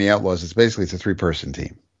Red Hood and the Outlaws, it's a 3-person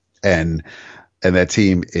team. And that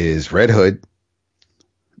team is Red Hood,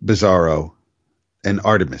 Bizarro, and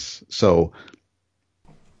Artemis. So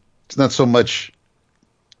it's not so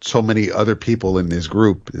many other people in this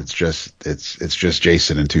group. It's just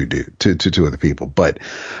Jason and two other people. But,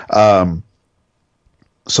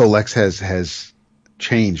 so Lex has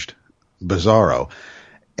changed Bizarro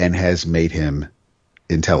and has made him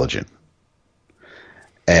intelligent.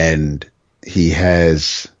 And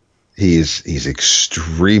he's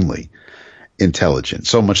extremely intelligent,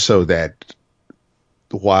 so much so that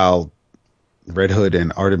while Red Hood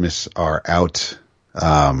and Artemis are out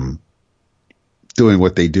doing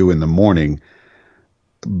what they do in the morning,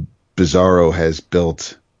 Bizarro has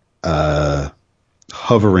built a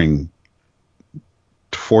hovering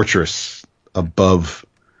fortress above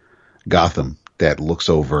Gotham that looks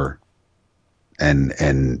over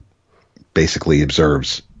and basically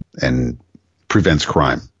observes and prevents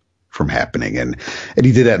crime from happening. And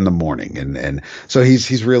he did that in the morning. And so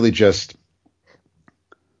he's really just,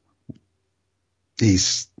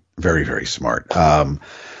 he's very, very smart.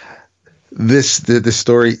 This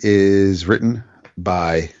story is written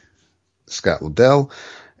by Scott Lobdell,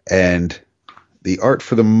 and the art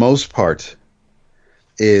for the most part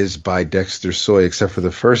is by Dexter Soy, except for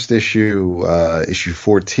the first issue. Issue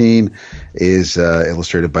 14 is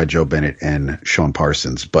illustrated by Joe Bennett and Sean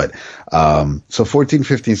Parsons. But so 14,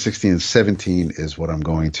 15, 16, and 17 is what I'm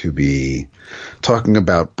going to be talking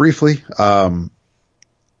about briefly. The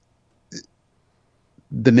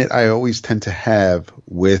nit I always tend to have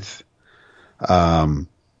with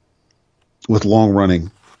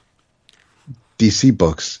long-running DC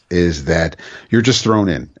books is that you're just thrown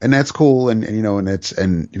in, and that's cool. And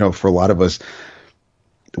for a lot of us,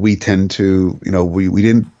 we tend to, we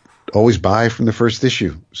didn't always buy from the first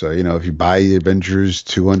issue. So, if you buy Avengers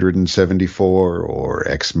 274 or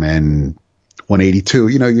X-Men 182,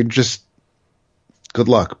 you're just good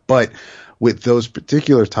luck. But with those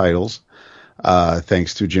particular titles,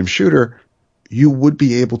 thanks to Jim Shooter, you would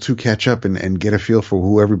be able to catch up and get a feel for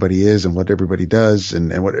who everybody is and what everybody does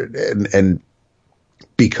and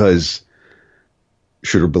because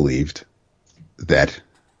Shooter believed that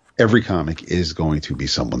every comic is going to be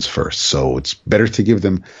someone's first. So it's better to give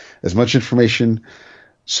them as much information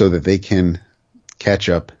so that they can catch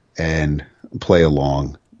up and play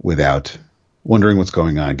along without wondering what's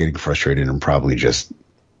going on, getting frustrated, and probably just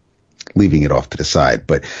leaving it off to the side.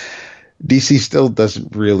 But DC still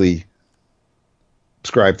doesn't really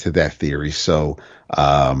subscribe to that theory. So,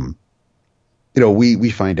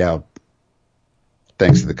 we find out,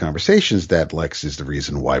 thanks to the conversations, that Lex is the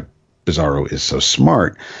reason why Bizarro is so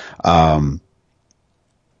smart. But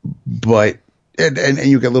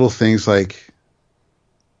you get little things like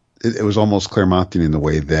it was almost Claremontian in the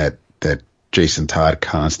way that Jason Todd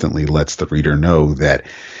constantly lets the reader know that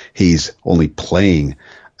he's only playing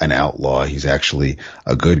an outlaw. He's actually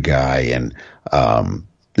a good guy. And,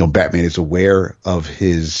 Batman is aware of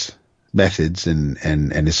his methods and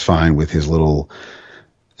is fine with his little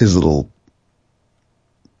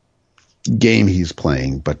game he's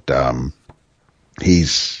playing, but he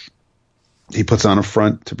puts on a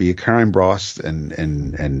front to be a crime boss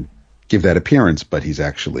and give that appearance, but he's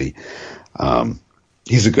actually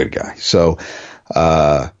he's a good guy. So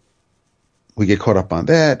we get caught up on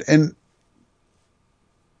that,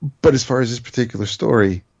 but as far as this particular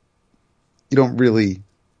story, you don't really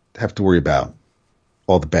have to worry about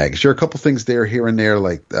all the baggage. There are a couple things there, here and there,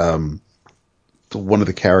 like one of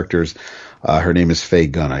the characters, her name is Faye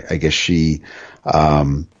Gunn. I guess she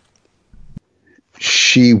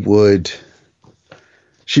was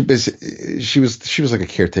like a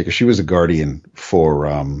caretaker. She was a guardian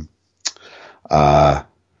for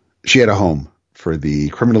she had a home for the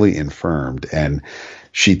criminally infirmed, and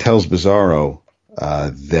she tells Bizarro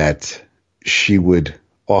that she would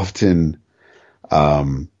often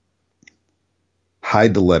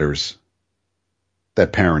hide the letters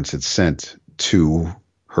that parents had sent to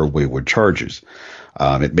her wayward charges.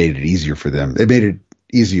 It made it easier for them. It made it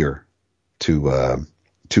easier to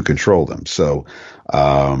control them. So,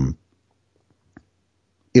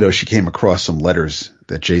 she came across some letters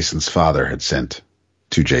that Jason's father had sent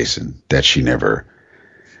to Jason that she never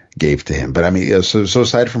gave to him. But so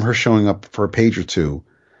aside from her showing up for a page or two,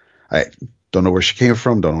 I don't know where she came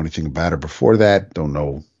from. Don't know anything about her before that. Don't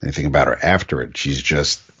know anything about her after it. She's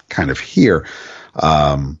just kind of here.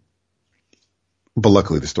 But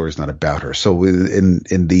luckily the story's not about her. So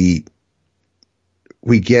we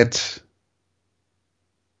get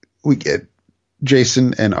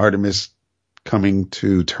Jason and Artemis coming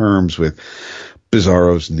to terms with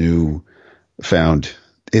Bizarro's new found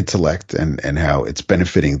intellect and how it's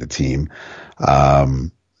benefiting the team.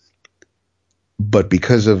 But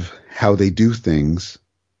because of how they do things,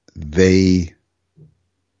 they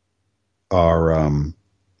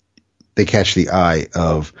catch the eye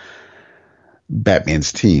of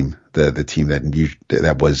Batman's team, the team that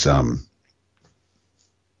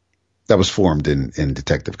was formed in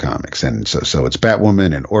Detective Comics. And so it's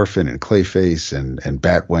Batwoman and Orphan and Clayface and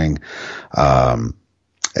Batwing,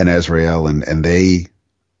 and Azrael, and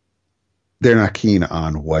they're not keen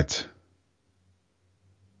on what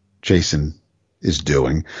Jason is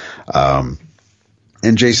doing.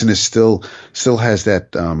 And Jason is still has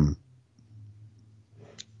that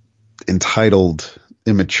entitled,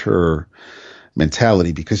 immature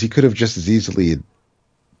mentality, because he could have just as easily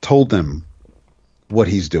told them what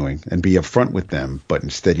he's doing and be upfront with them, but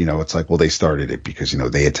instead, it's like, well, they started it because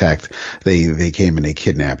they attacked, they came and they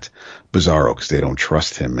kidnapped Bizarro because they don't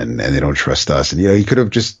trust him and they don't trust us, and he could have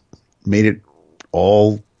just made it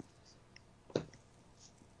all,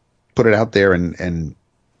 put it out there, and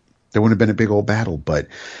there wouldn't have been a big old battle. But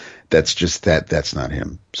that's not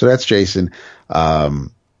him. So that's Jason.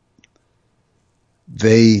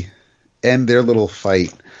 They end their little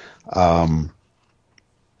fight.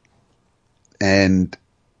 And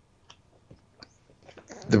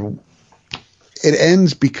it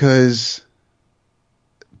ends because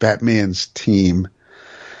Batman's team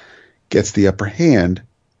gets the upper hand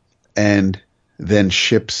and then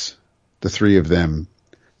ships the three of them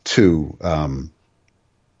to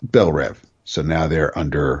Belle Rev. So now they're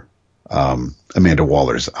under Amanda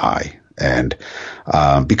Waller's eye, and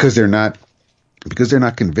because they're not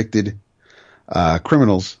convicted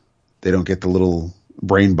criminals, they don't get the little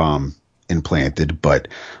brain bomb implanted. But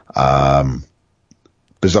Bizarro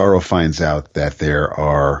finds out that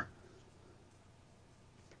the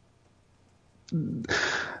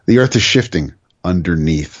earth is shifting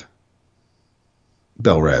underneath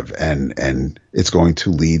Belle Rev, and it's going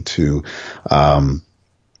to lead to, for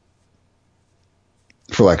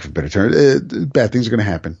lack of a better term, bad things are going to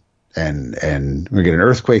happen. And we're going to get an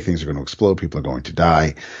earthquake. Things are going to explode. People are going to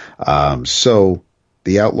die. So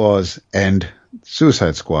the Outlaws and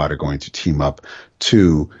Suicide Squad are going to team up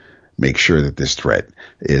to make sure that this threat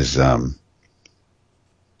is dealt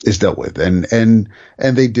with. And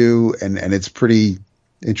they do. And it's pretty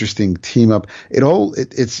interesting team up.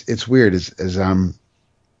 It's weird as I'm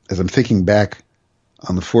thinking back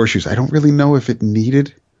on the Four Shoes. I don't really know if it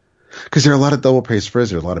needed, because there are a lot of double page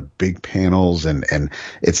spreads. There are a lot of big panels, and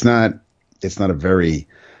it's not a very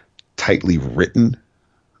tightly written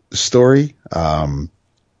story.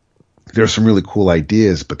 There are some really cool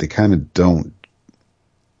ideas, but they kind of don't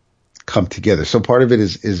come together. So part of it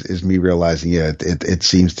is me realizing, it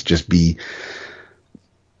seems to just be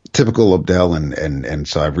typical Lobdell, and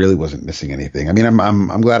so I really wasn't missing anything. I mean,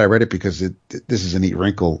 I'm glad I read it because this is a neat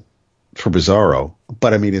wrinkle for Bizarro,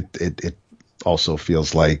 but I mean, it also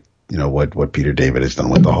feels like, what Peter David has done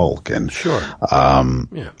with the Hulk, and sure,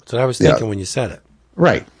 yeah. So I was thinking when you said it,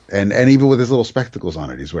 right, and even with his little spectacles on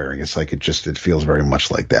it, he's wearing, it's like it feels very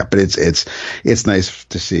much like that. But it's nice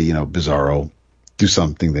to see Bizarro do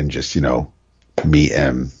something than just me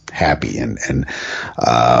am happy and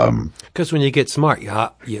because when you get smart,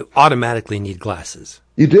 you automatically need glasses.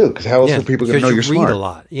 You do, because how else are people going to know you're smart? Read a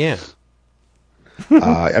lot, yeah.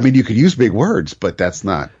 I mean, you could use big words, but that's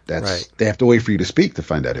right. They have to wait for you to speak to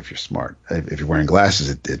find out if you're smart. If you're wearing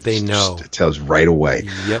glasses, they know. It tells right away.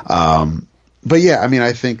 Yep. But yeah, I mean,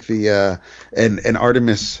 I think and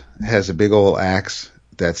Artemis has a big old axe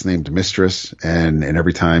that's named Mistress, and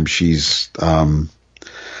every time she's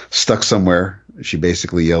stuck somewhere, she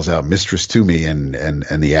basically yells out "Mistress" to me, and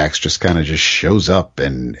the axe just kind of just shows up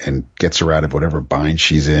and gets her out of whatever bind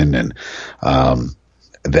she's in, and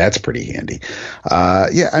that's pretty handy.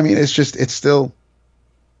 Yeah, I mean, it's still,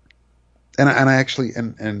 and I actually,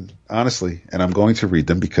 and honestly, and I'm going to read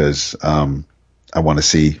them because I want to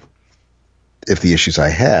see if the issues I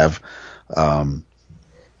have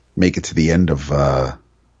make it to the end of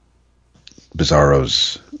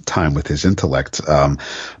Bizarro's time with his intellect.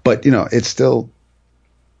 But it's still,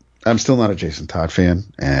 I'm still not a Jason Todd fan,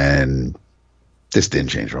 and this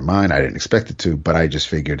didn't change my mind. I didn't expect it to, but I just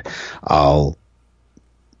figured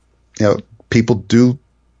people do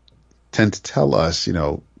tend to tell us,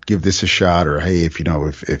 give this a shot, or hey, if you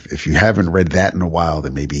haven't read that in a while,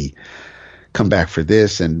 then maybe come back for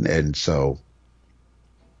this, and so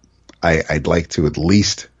I'd like to at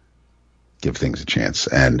least give things a chance.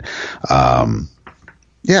 And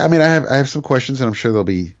yeah, I mean, I have some questions, and I'm sure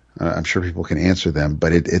I'm sure people can answer them,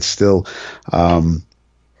 but it's still, I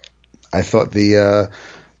thought the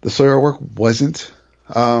Sawyer work wasn't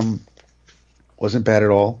bad at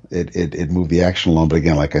all. It moved the action along, but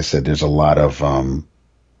again, like I said, there's a lot of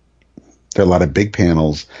there are a lot of big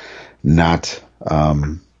panels not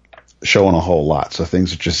showing a whole lot. So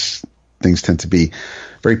things tend to be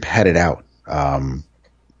very padded out.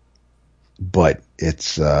 But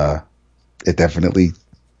it definitely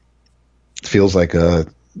feels like a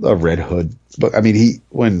Red Hood. But I mean,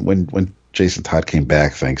 when Jason Todd came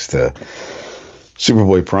back, thanks to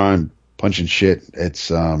Superboy Prime punching shit,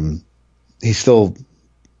 it's he's still,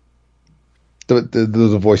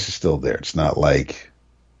 the voice is still there. It's not like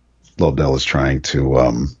Lobdell is trying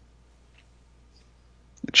to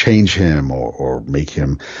change him or make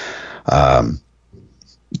him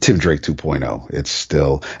Tim Drake 2.0. It's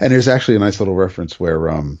still, and there's actually a nice little reference where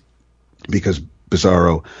because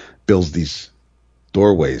Bizarro builds these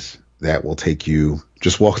doorways that will take you,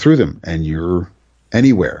 just walk through them and you're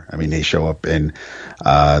anywhere. I mean, they show up in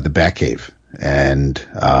the Batcave, and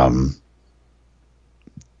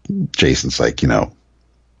Jason's like,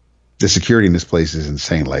 the security in this place is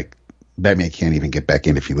insane. Like, Batman can't even get back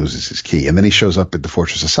in if he loses his key. And then he shows up at the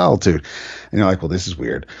Fortress of Solitude, and you're like, well, this is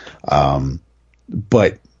weird.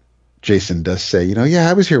 But Jason does say, yeah,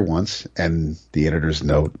 I was here once. And the editor's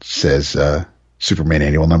note says Superman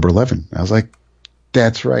Annual number 11. I was like,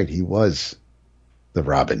 that's right. He was the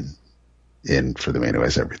Robin in For the Man Who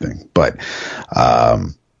Has Everything. But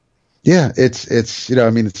yeah, it's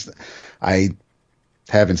I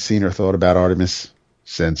haven't seen or thought about Artemis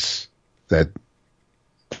since that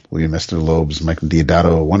William Esther Loeb's Michael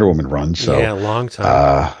Deodato Wonder Woman run. So yeah, a long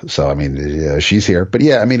time. She's here, but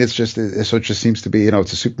yeah, I mean, it just seems to be,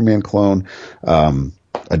 it's a Superman clone,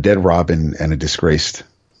 a dead Robin, and a disgraced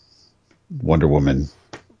Wonder Woman.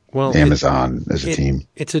 Well, Amazon as a team.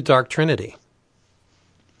 It's a dark trinity.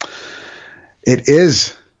 It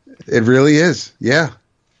is. It really is. Yeah.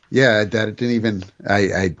 Yeah. That didn't even,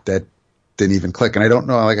 that didn't even click. And I don't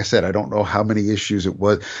know, like I said, I don't know how many issues it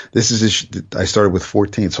was. This is I started with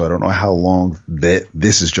 14, so I don't know how long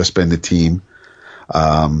this has just been the team,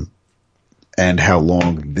 and how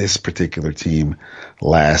long this particular team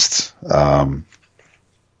lasts,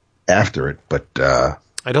 after it. But,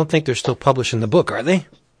 I don't think they're still publishing the book, are they?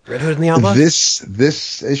 Red Hood and the Outlaws?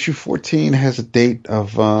 This issue 14 has a date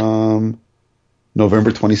of, November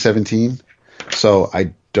 2017. So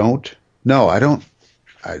I don't.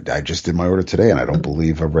 I just did my order today, and I don't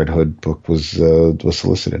believe a Red Hood book was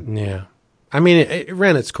solicited. Yeah. I mean, it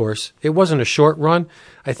ran its course. It wasn't a short run.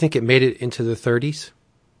 I think it made it into the 30s.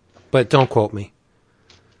 But don't quote me.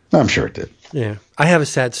 I'm sure it did. Yeah. I have a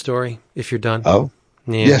sad story, if you're done. Oh?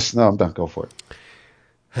 Yeah. Yes. No, I'm done. Go for it.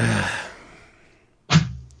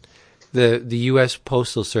 The U.S.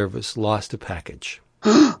 Postal Service lost a package.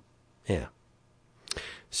 Yeah.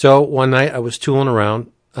 So one night I was tooling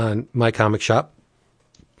around on my comic shop.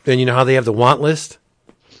 And you know how they have the want list?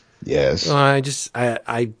 Yes. I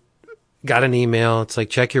got an email. It's like,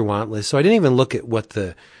 check your want list. So I didn't even look at what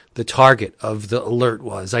the target of the alert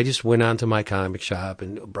was. I just went on to my comic shop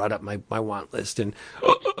and brought up my want list. And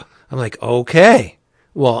I'm like, okay,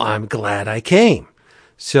 well, I'm glad I came.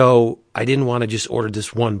 So I didn't want to just order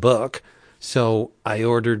this one book. So I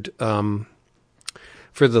ordered,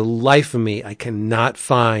 for the life of me, I cannot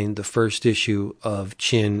find the first issue of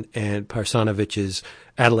Chin and Parsanovich's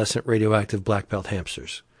Adolescent Radioactive Black Belt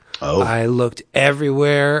Hamsters. Oh. I looked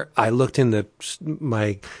everywhere. I looked in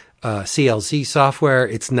my CLZ software.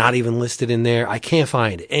 It's not even listed in there. I can't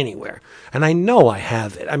find it anywhere. And I know I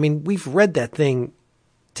have it. I mean, we've read that thing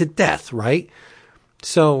to death, right?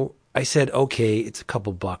 So I said, okay, it's a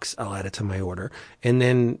couple bucks. I'll add it to my order. And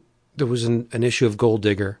then there was an issue of Gold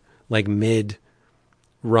Digger, like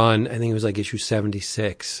mid-run. I think it was like issue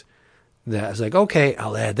 76. That I was like, okay,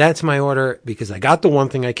 I'll add that to my order because I got the one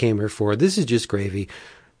thing I came here for. This is just gravy.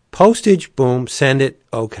 Postage, boom, send it.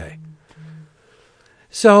 Okay.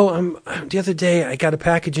 So the other day I got a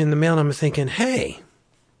package in the mail and I'm thinking, hey,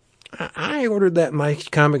 I ordered that My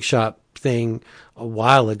Comic Shop thing a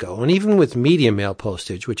while ago. And even with media mail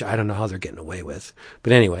postage, which I don't know how they're getting away with.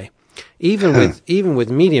 But anyway, even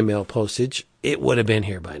with media mail postage, it would have been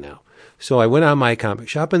here by now. So I went on My Comic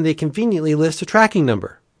Shop and they conveniently list a tracking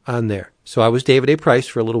number on there. So I was David A. Price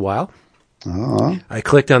for a little while. Uh-huh. I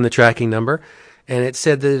clicked on the tracking number, and it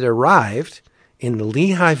said that it arrived in the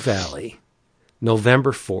Lehigh Valley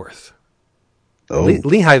November 4th. Oh.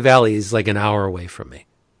 Lehigh Valley is like an hour away from me.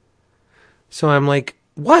 So I'm like,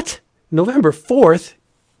 what? November 4th?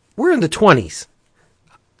 We're in the 20s.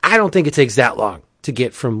 I don't think it takes that long to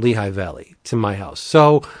get from Lehigh Valley to my house.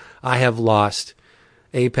 So I have lost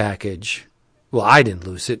a package. Well, I didn't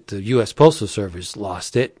lose it. The U.S. Postal Service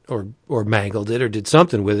lost it or mangled it or did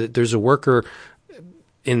something with it. There's a worker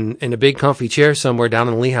in a big comfy chair somewhere down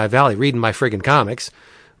in the Lehigh Valley reading my friggin' comics.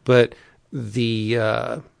 But the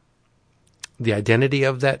identity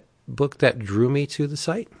of that book that drew me to the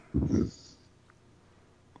site,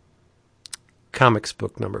 comics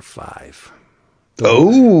book number 5.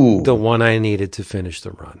 The one I needed to finish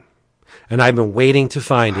the run. And I've been waiting to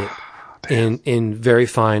find it in very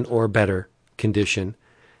fine or better condition,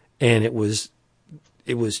 and it was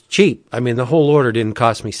cheap. I mean, the whole order didn't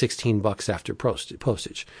cost me $16 after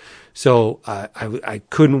postage. So I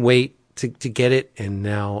couldn't wait to get it, and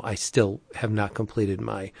now I still have not completed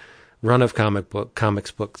my run of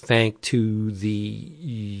comics book thanks to the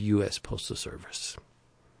U.S. Postal Service.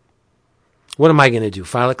 What am I going to do?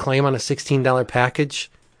 File a claim on a $16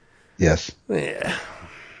 package? Yes. Yeah.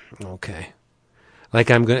 Okay. Like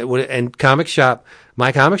I'm going to, and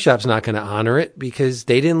my comic shop's not going to honor it because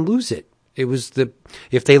they didn't lose it. It was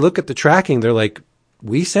if they look at the tracking, they're like,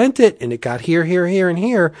 we sent it and it got here, here, here, and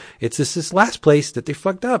here. It's this last place that they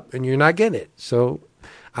fucked up and you're not getting it. So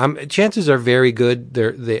chances are very good.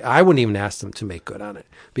 I wouldn't even ask them to make good on it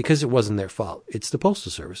because it wasn't their fault. It's the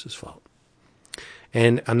Postal Service's fault.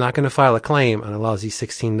 And I'm not going to file a claim on a lousy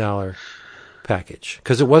 $16 package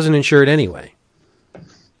because it wasn't insured anyway.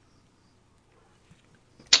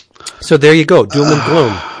 So there you go, doom and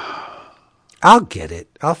gloom. I'll get it.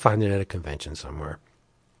 I'll find it at a convention somewhere.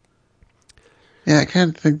 Yeah, I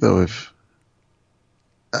can't think though if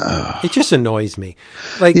it just annoys me.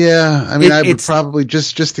 Like, yeah, I mean, I would probably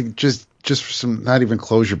just for some, not even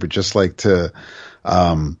closure, but just like to,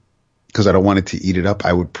 because I don't want it to eat it up.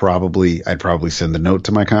 I'd probably send a note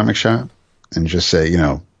to my comic shop and just say,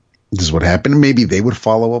 this is what happened. And maybe they would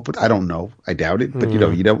follow up with. I don't know. I doubt it, but you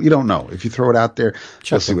don't know. If you throw it out there,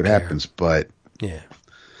 we'll see what happens. But yeah.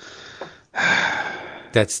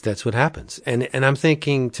 That's what happens. And I'm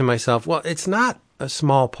thinking to myself, well, it's not a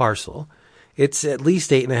small parcel. It's at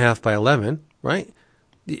least 8.5 by 11, right?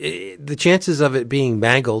 The chances of it being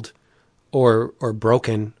mangled or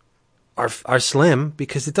broken are slim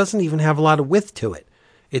because it doesn't even have a lot of width to it.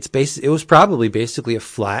 It was probably basically a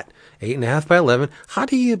flat 8.5 by 11. How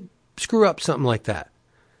do you screw up something like that?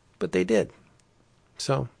 But they did.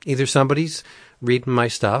 So either somebody's reading my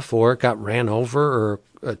stuff or it got ran over or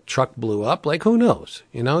a truck blew up. Like, who knows?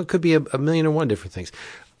 It could be a million and one different things.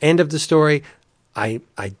 End of the story. I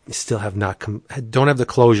still have don't have the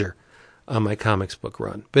closure on my comics book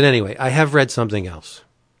run. But anyway, I have read something else.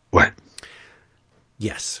 What?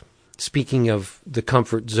 Yes. Speaking of the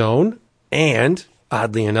comfort zone and,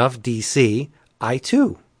 oddly enough, DC, I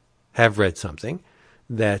too have read something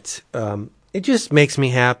that it just makes me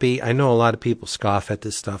happy. I know a lot of people scoff at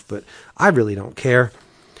this stuff, but I really don't care.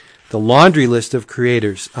 The laundry list of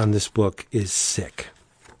creators on this book is sick.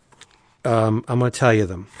 I'm going to tell you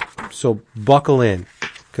them. So buckle in,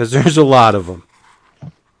 because there's a lot of them.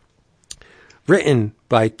 Written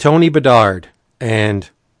by Tony Bedard and,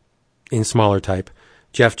 in smaller type,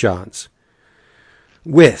 Jeff Johns.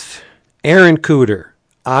 With Aaron Cooter,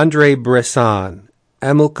 Andre Bresson,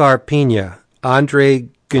 Amilcar Pina, Andre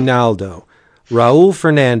Guinaldo, Raul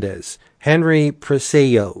Fernandez, Henry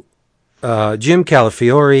Presello, Jim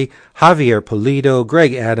Calafiore, Javier Polito,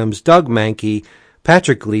 Greg Adams, Doug Mankey,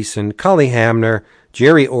 Patrick Gleason, Cully Hamner,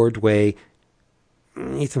 Jerry Ordway,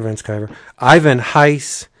 Ethan Van Sciver, Ivan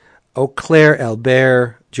Heiss, Auclair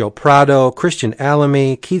Albert, Joe Prado, Christian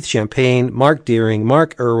Alamy, Keith Champagne, Mark Deering,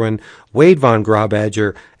 Mark Irwin, Wade Von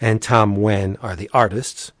Graubadger, and Tom Wen are the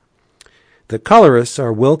artists. The colorists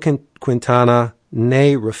are Will Quintana,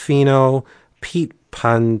 Ney Ruffino, Pete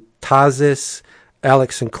Pantazis,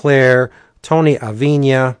 Alex Sinclair, Tony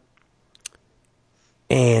Avina,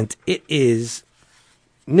 and it is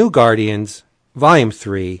New Guardians, Volume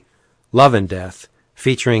 3, Love and Death,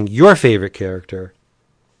 featuring your favorite character,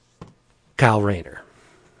 Kyle Rayner.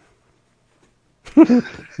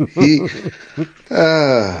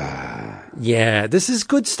 Yeah, this is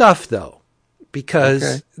good stuff, though,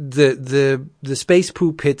 because the space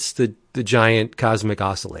poop hits the giant cosmic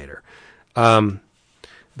oscillator. I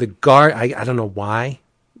don't know why,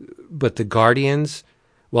 but the Guardians,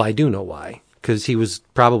 well, I do know why, because he was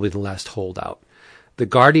probably the last holdout. The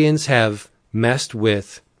Guardians have messed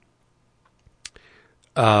with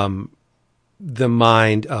the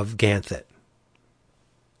mind of Ganthet,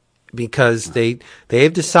 because they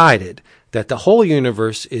have decided that the whole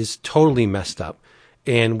universe is totally messed up,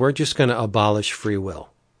 and we're just going to abolish free will.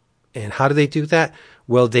 And how do they do that?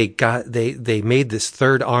 Well, they made this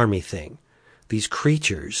third army thing, these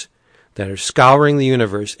creatures that are scouring the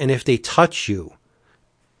universe, and if they touch you,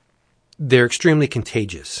 they're extremely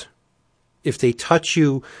contagious. If they touch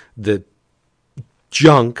you, the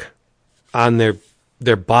junk on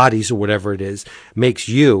their bodies or whatever it is makes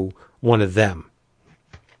you one of them.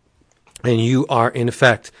 And you are, in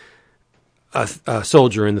effect, a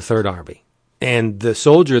soldier in the Third Army. And the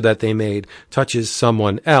soldier that they made touches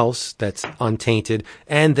someone else that's untainted,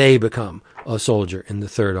 and they become a soldier in the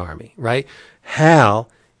Third Army, right? Hal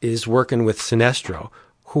is working with Sinestro,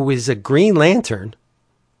 who is a Green Lantern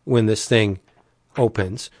when this thing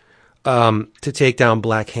opens, to take down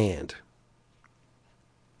Black Hand,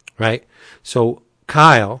 right? So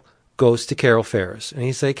Kyle goes to Carol Ferris, and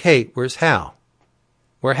he's like, hey, where's Hal?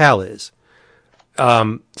 Where Hal is.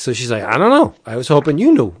 So she's like, I don't know. I was hoping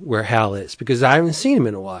you knew where Hal is because I haven't seen him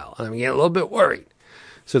in a while. I'm getting a little bit worried.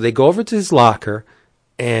 So they go over to his locker,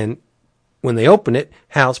 and when they open it,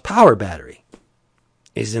 Hal's power battery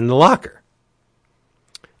is in the locker.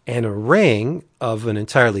 And a ring of an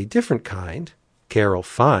entirely different kind, Carol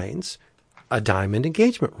finds a diamond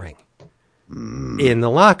engagement ring in the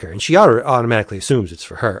locker. And she automatically assumes it's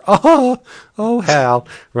for her. Oh, Hal,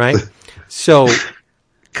 right? So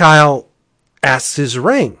Kyle asks his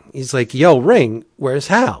ring. He's like, yo, ring, where's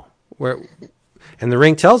Hal? And the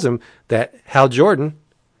ring tells him that Hal Jordan,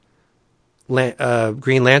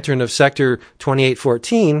 Green Lantern of Sector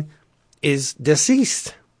 2814, is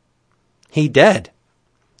deceased. He dead.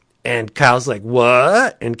 And Kyle's like,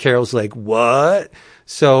 what? And Carol's like, what?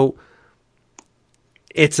 So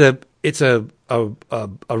it's a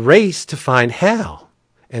race to find Hal.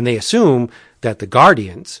 And they assume that the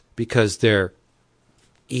Guardians, because they're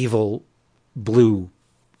evil blue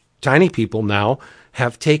tiny people now,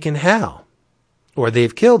 have taken Hal, or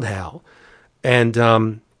they've killed Hal. And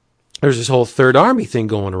there's this whole Third Army thing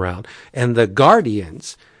going around. And the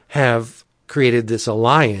Guardians have created this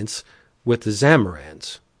alliance with the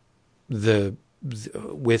Zamarans,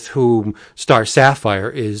 with whom Star Sapphire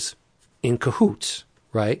is in cahoots,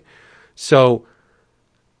 right? So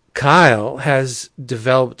Kyle has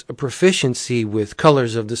developed a proficiency with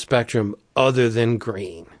colors of the spectrum other than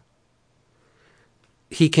green.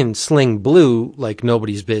 He can sling blue like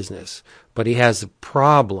nobody's business, but he has a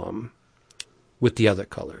problem with the other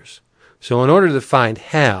colors. So in order to find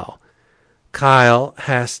Hal, Kyle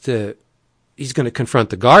he's going to confront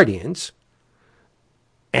the Guardians,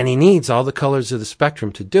 and he needs all the colors of the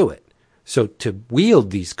spectrum to do it. So to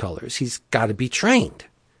wield these colors, he's got to be trained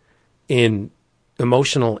in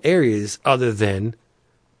emotional areas other than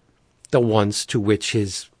the ones to which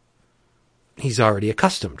he's already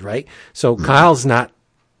accustomed, right? So Kyle's not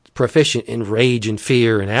proficient in rage and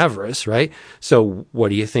fear and avarice, right? So what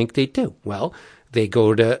do you think they do? Well, they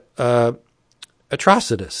go to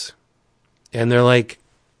Atrocitus, and they're like,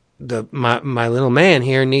 my little man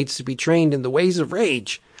here needs to be trained in the ways of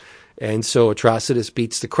rage. And so Atrocitus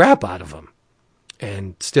beats the crap out of him.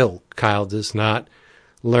 And still, Kyle does not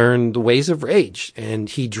learn the ways of rage. And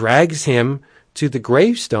he drags him to the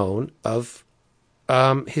gravestone of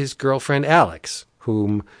his girlfriend, Alex,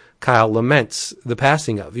 whom Kyle laments the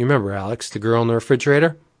passing of. You remember Alex, the girl in the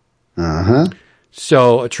refrigerator? Uh-huh.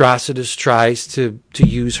 So Atrocitus tries to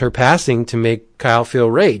use her passing to make Kyle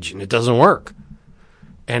feel rage, and it doesn't work.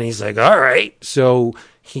 And he's like, all right. So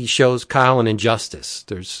he shows Kyle an injustice.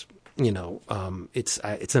 There's,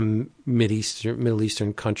 it's a Middle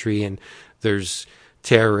Eastern country, and there's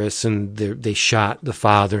terrorists, and they shot the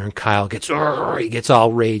father, and Kyle gets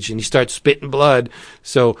all rage, and he starts spitting blood.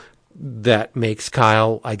 So that makes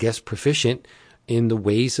Kyle, I guess, proficient in the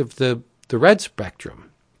ways of the red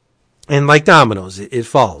spectrum. And like dominoes, it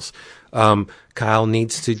falls. Kyle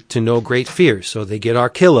needs to know great fear, so they get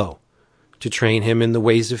Arkillo to train him in the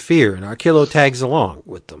ways of fear, and Arkillo tags along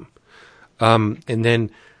with them. And then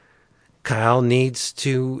Kyle needs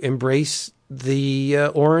to embrace the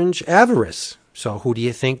orange avarice. So who do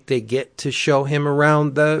you think they get to show him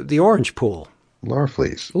around the orange pool?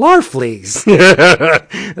 Larfleeze.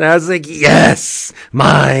 And I was like, yes,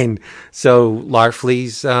 mine. So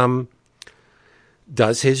Larfleeze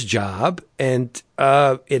does his job, and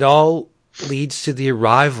it all leads to the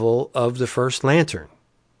arrival of the First Lantern.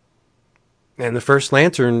 And the First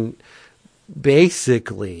Lantern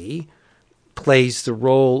basically plays the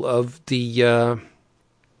role of the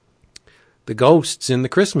ghosts in the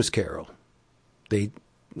Christmas Carol.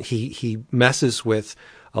 He messes with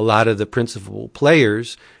a lot of the principal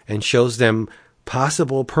players and shows them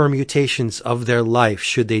possible permutations of their life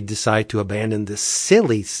should they decide to abandon this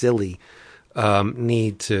silly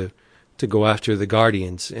need to go after the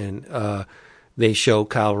Guardians. And they show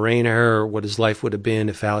Kyle Rayner what his life would have been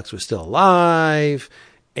if Alex was still alive,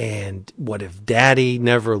 and what if Daddy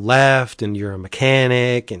never left and you're a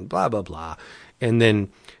mechanic, and blah, blah, blah. And then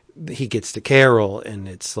he gets to Carol, and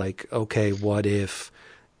it's like, okay, what if,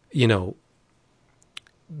 the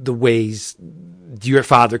ways your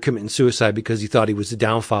father committing suicide because he thought he was the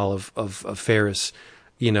downfall of Ferris,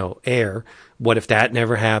 heir. What if that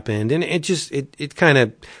never happened? And it kind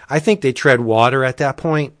of, I think they tread water at that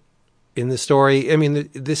point in the story. I mean,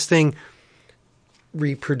 this thing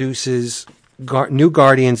reproduces New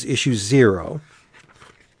Guardians issue 0,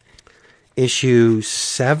 issue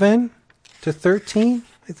 7 to 13,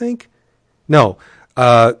 I think. No,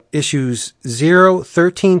 issues 0,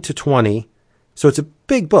 13 to 20. So it's a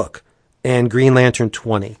big book, and Green Lantern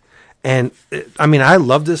 20. And I mean, I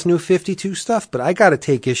love this new 52 stuff, but I got to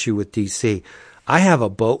take issue with DC. I have a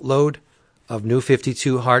boatload of New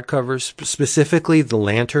 52 hardcovers, specifically the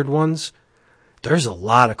Lantern ones. There's a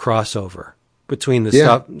lot of crossover between the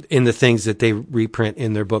stuff in the things that they reprint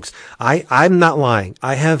in their books. I'm not lying.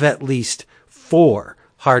 I have at least 4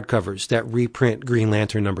 hardcovers that reprint Green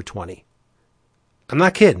Lantern number 20. I'm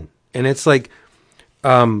not kidding. And it's like,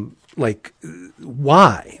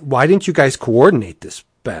 why? Why didn't you guys coordinate this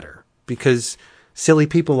better? Because silly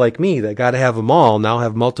people like me that got to have them all now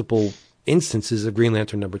have multiple instances of Green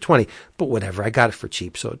Lantern number 20. But whatever, I got it for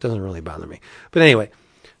cheap, so it doesn't really bother me. But anyway,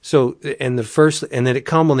 so, and then it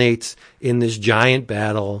culminates in this giant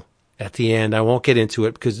battle at the end. I won't get into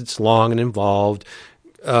it because it's long and involved.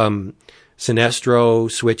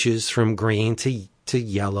 Sinestro switches from green to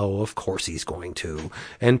yellow. Of course he's going to.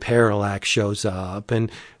 And Parallax shows up,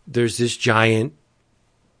 and there's this giant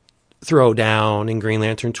throwdown in Green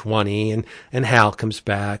Lantern 20, and Hal comes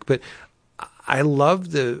back. But I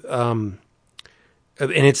love and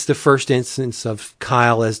it's the first instance of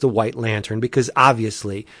Kyle as the White Lantern, because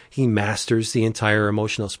obviously he masters the entire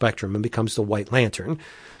emotional spectrum and becomes the White Lantern.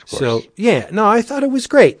 So, yeah, no, I thought it was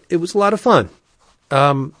great. It was a lot of fun.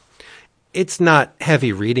 It's not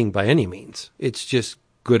heavy reading by any means. It's just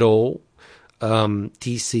good old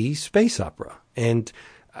DC space opera. And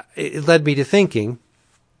it led me to thinking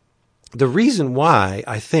the reason why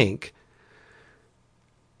I think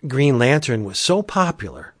Green Lantern was so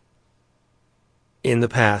popular in the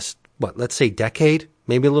past, let's say decade,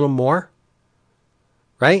 maybe a little more,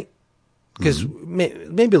 right? Because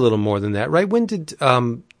maybe a little more than that, right? When did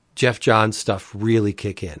Jeff Johns stuff really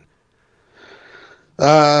kick in?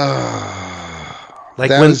 Like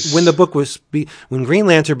when the book was, when Green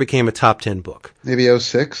Lantern became a top 10 book. Maybe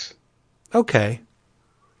 2006. Okay.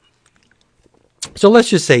 So let's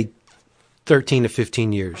just say 13 to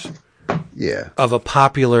 15 years. Yeah. Of a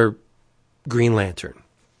popular Green Lantern.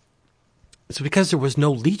 It's because there was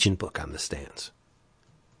no Legion book on the stands.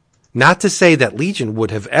 Not to say that Legion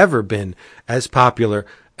would have ever been as popular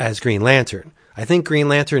as Green Lantern. I think Green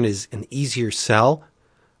Lantern is an easier sell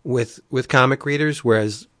with comic readers,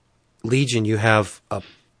 whereas Legion, you have a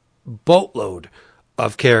boatload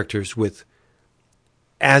of characters with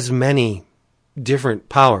as many different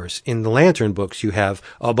powers. In the Lantern books, you have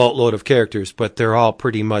a boatload of characters, but they're all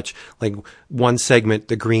pretty much like one segment.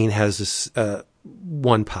 The green has this,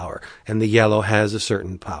 one power, and the yellow has a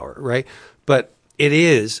certain power, right? But it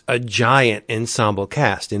is a giant ensemble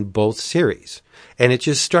cast in both series. And it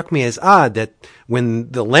just struck me as odd that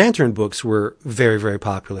when the Lantern books were very, very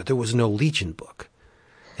popular, there was no Legion book.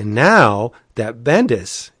 And now that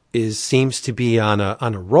Bendis seems to be on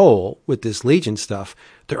a roll with this Legion stuff,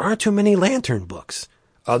 there aren't too many Lantern books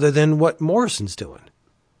other than what Morrison's doing.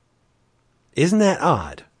 Isn't that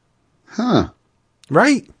odd? Huh.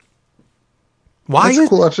 Right? That's a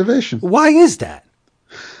cool observation. Why is that?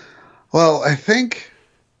 Well, I think...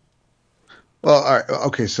 Well, all right,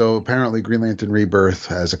 okay, so apparently Green Lantern Rebirth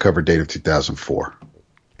has a cover date of 2004.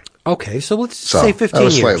 Okay, so let's say 15 years. That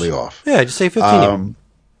was slightly off. Yeah, just say 15 years.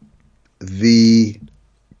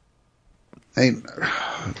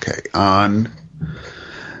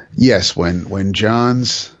 When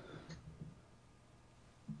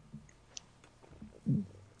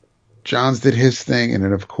Johns did his thing, and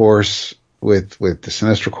then of course with the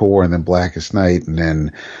Sinestro Corps, and then Blackest Night, and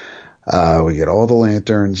then we get all the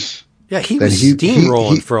Lanterns. Yeah, he was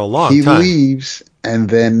steamrolling for a long time. He leaves, and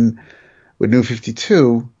then with New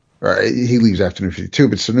 52, or he leaves after New 52,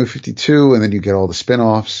 but so New 52, and then you get all the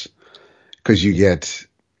spin-offs, because you get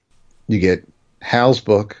Hal's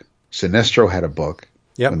book. Sinestro had a book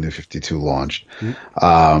when New 52 launched.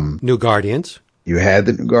 New Guardians. You had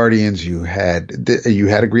the New Guardians. You had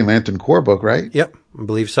a Green Lantern Corps book, right? Yep, I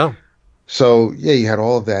believe so. So, yeah, you had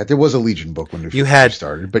all of that. There was a Legion book when New 52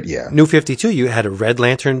 started, but yeah. New 52, you had a Red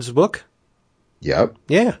Lanterns book. Yep.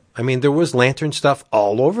 Yeah. I mean, there was Lantern stuff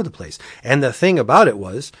all over the place. And the thing about it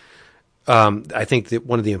was, I think that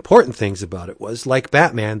one of the important things about it was, like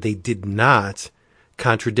Batman, they did not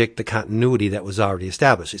contradict the continuity that was already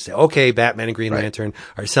established. They say, okay, Batman and Green Lantern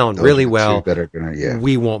are selling really well.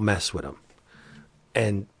 We won't mess with them.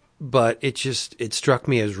 But it struck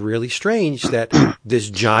me as really strange that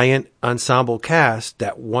this giant ensemble cast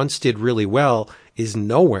that once did really well is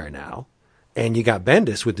nowhere now. And you got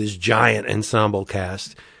Bendis with this giant ensemble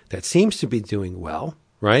cast that seems to be doing well,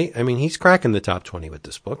 right? I mean, he's cracking the top 20 with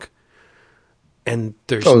this book. And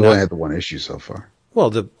there's we only had the one issue so far.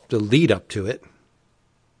 Well, the lead up to it,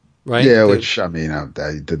 right? Yeah, which, I mean,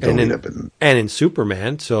 the lead up. And in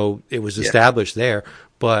Superman, so it was established there.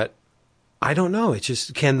 But I don't know. It's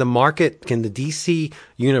just, can the DC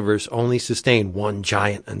universe only sustain one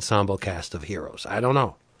giant ensemble cast of heroes? I don't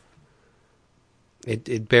know.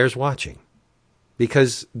 it bears watching.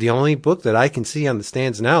 Because the only book that I can see on the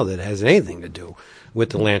stands now that has anything to do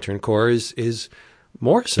with the Lantern Corps is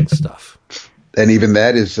Morrison's stuff. And even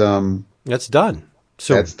that is That's done.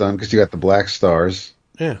 So that's done because you got the Black Stars,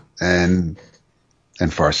 yeah, and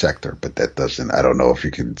Far Sector, but that doesn't. I don't know if you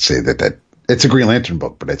can say that it's a Green Lantern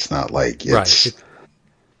book, but it's not like it's right.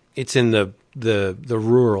 It's in the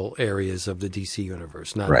rural areas of the DC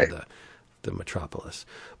universe, not right. in the metropolis.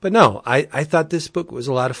 But no, I thought this book was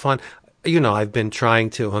a lot of fun. I've been trying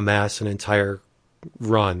to amass an entire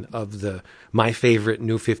run of my favorite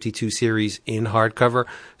New 52 series in hardcover.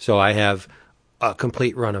 So I have a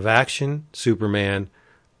complete run of Action, Superman.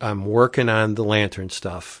 I'm working on the Lantern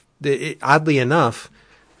stuff. Oddly enough,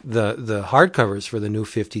 the hardcovers for the New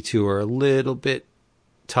 52 are a little bit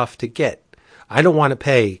tough to get. I don't want to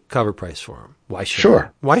pay cover price for them. Why should I?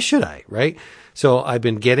 Why should I, right? So I've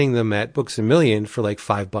been getting them at Books A Million for like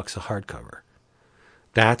 $5 a hardcover.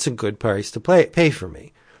 That's a good price to pay for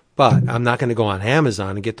me. But I'm not going to go on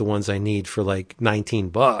Amazon and get the ones I need for like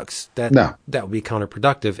 $19. That would be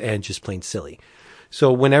counterproductive and just plain silly.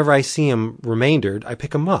 So whenever I see them remaindered, I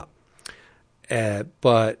pick them up.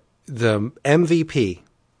 But the MVP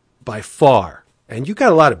by far, and you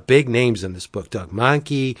got a lot of big names in this book, Doug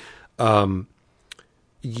Mahnke,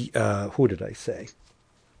 who did I say?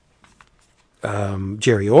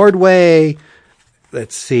 Jerry Ordway.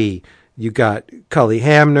 Let's see. You got Cully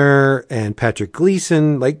Hamner and Patrick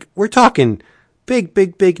Gleason. Like, we're talking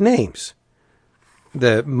big names.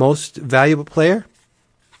 The most valuable player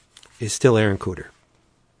is still Aaron Kuder.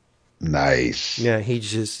 Nice. Yeah, he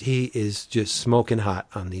is just smoking hot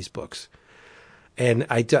on these books. And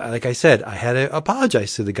like I said, I had to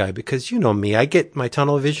apologize to the guy because you know me, I get my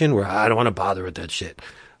tunnel vision where I don't want to bother with that shit.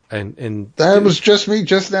 And that was just me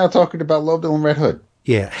just now talking about Lobdell and Red Hood.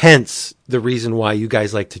 Yeah, hence the reason why you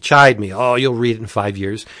guys like to chide me. Oh, you'll read it in 5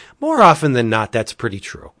 years. More often than not, that's pretty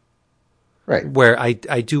true. Right. Where I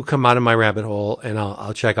do come out of my rabbit hole and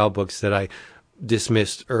I'll check out books that I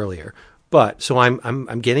dismissed earlier. But so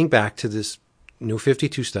I'm getting back to this New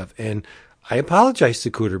 52 stuff, and I apologize to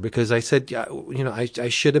Kuder because I said, I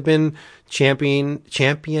should have been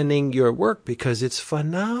championing your work because it's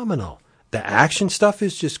phenomenal. The Action stuff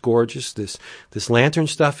is just gorgeous. This Lantern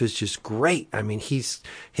stuff is just great. I mean, his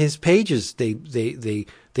pages they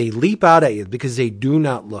leap out at you because they do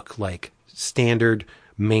not look like standard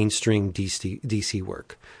mainstream DC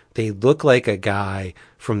work. They look like a guy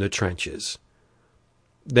from the trenches.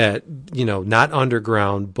 That, not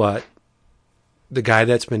underground, but the guy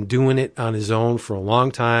that's been doing it on his own for a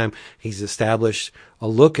long time. He's established a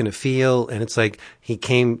look and a feel, and it's like he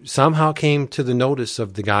somehow came to the notice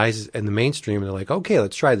of the guys in the mainstream, and they're like, okay,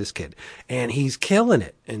 let's try this kid. And he's killing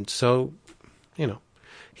it. And so,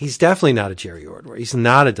 he's definitely not a Jerry Ordway. He's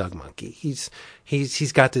not a Doug Mahnke.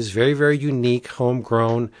 He's got this very, very unique,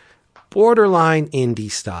 homegrown, borderline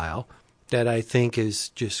indie style that I think is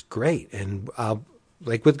just great. And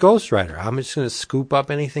like with Ghost Rider, I'm just going to scoop up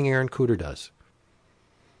anything Aaron Kuder does.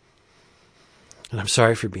 And I'm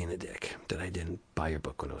sorry for being a dick that I didn't buy your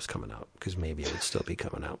book when it was coming out, because maybe it would still be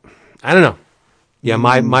coming out. I don't know. Yeah,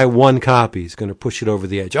 my one copy is going to push it over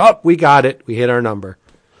the edge. Oh, we got it. We hit our number.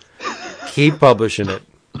 Keep publishing it.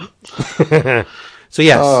 So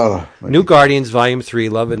yes, New Guardians Volume 3,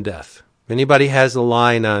 Love and Death. If anybody has a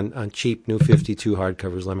line on cheap New 52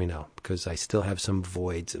 hardcovers, let me know, because I still have some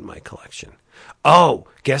voids in my collection. Oh,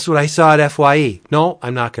 guess what I saw at FYE? No,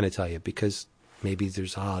 I'm not going to tell you, because maybe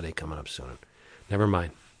there's a holiday coming up soon. Never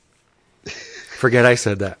mind. Forget I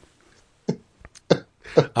said that.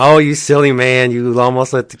 Oh, you silly man. You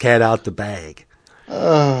almost let the cat out the bag.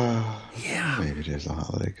 Yeah. Maybe there's a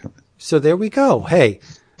holiday coming. So there we go. Hey,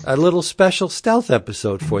 a little special stealth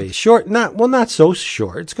episode for you. Short, not so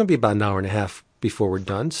short. It's going to be about an hour and a half before we're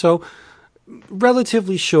done. So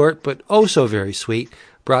relatively short, but oh so very sweet.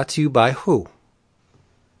 Brought to you by who?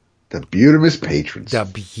 The Beautimus patrons. The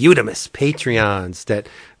Beautimus Patreons that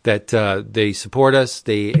they support us.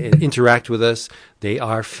 They interact with us. They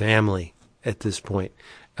are family at this point.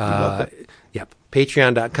 Yep.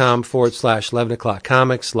 Patreon.com/11 o'clock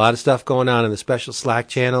comics. A lot of stuff going on in the special Slack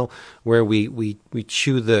channel where we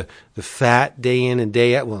chew the fat day in and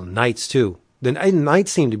day out. Well, nights too. The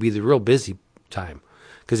nights seem to be the real busy time,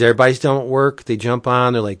 because everybody's done work. They jump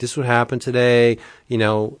on. They're like, this would happen today.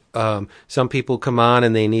 Some people come on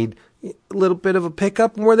and they need a little bit of a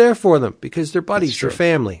pickup, and we're there for them because they're buddies, they're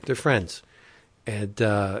family, they're friends. And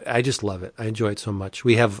I just love it. I enjoy it so much.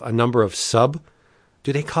 We have a number of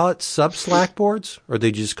do they call it sub Slack boards, or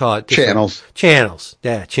they just call it channels? Channels.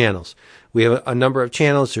 Yeah, channels. We have a number of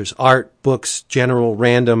channels. There's art, books, general,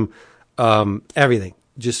 random, everything.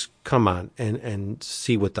 just come on and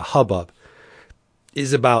see what the hubbub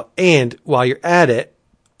is about. And while you're at it,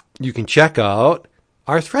 you can check out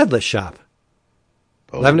our Threadless shop.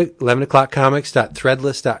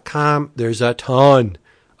 11o'clockcomics.threadless.com. There's a ton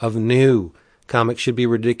of new Comics Should Be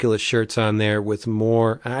Ridiculous shirts on there with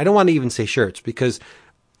more. I don't want to even say shirts because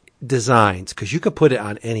designs, because you could put it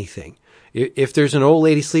on anything. If there's an old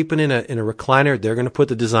lady sleeping in a recliner, they're going to put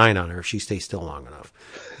the design on her if she stays still long enough.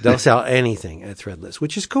 They'll sell anything at Threadless,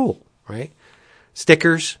 which is cool, right?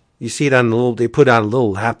 Stickers, you see it on they put on a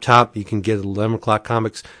little laptop. You can get 11 O'Clock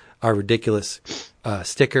Comics Are Ridiculous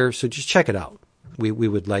sticker. So just check it out. We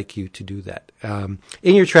would like you to do that.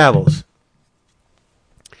 In your travels,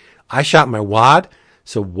 I shot my wad.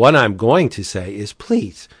 So what I'm going to say is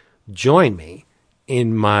please join me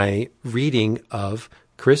in my reading of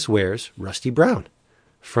Chris Ware's Rusty Brown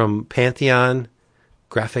from Pantheon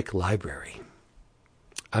Graphic Library.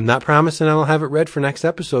 I'm not promising I'll have it read for next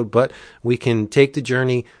episode, but we can take the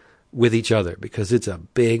journey with each other because it's a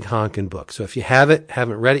big honking book. So if you haven't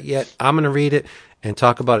read it yet, I'm going to read it and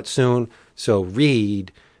talk about it soon. So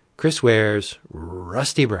read Chris Ware's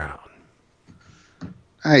Rusty Brown.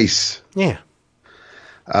 Nice. Yeah.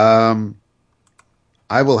 I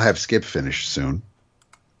will have Skip finished soon.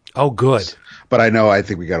 Oh, good. But I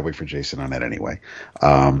think we got to wait for Jason on that anyway.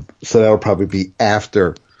 So that'll probably be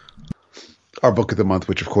after our book of the month,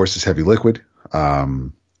 which of course is Heavy Liquid.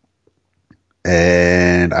 And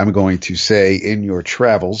I'm going to say in your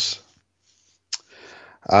travels,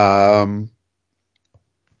 The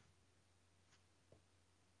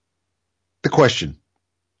Question,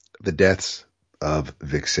 The Deaths of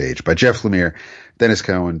Vic Sage by Jeff Lemire, Dennis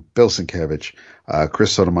Cowan, Bill Sienkiewicz,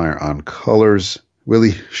 Chris Sotomayor on colors,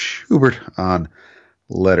 Willie Schubert on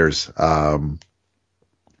letters. I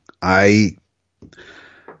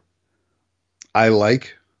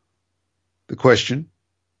like The Question.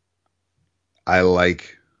 I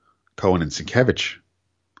like Cohen and Sienkiewicz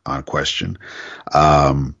on Question.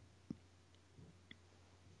 I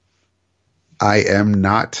am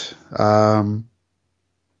not, when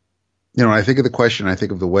I think of The Question, I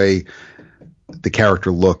think of the way the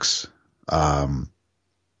character looks.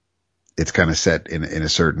 It's kind of set in a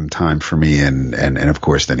certain time for me, and of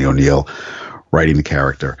course Denny O'Neil writing the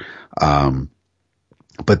character.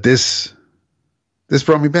 But this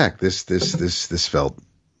brought me back. This felt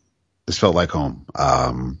like home.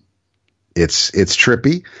 It's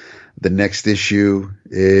trippy. The next issue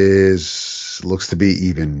looks to be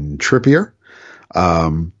even trippier.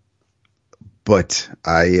 But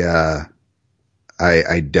I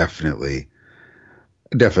definitely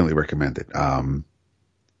recommend it.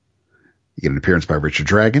 You get an appearance by Richard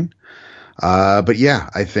Dragon. But yeah,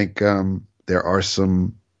 I think, there's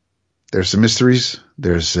some mysteries.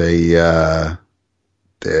 The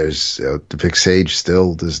Vic Sage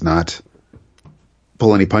still does not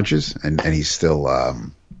pull any punches, and he still,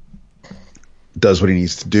 does what he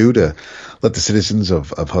needs to do to let the citizens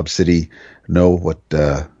of Hub City know what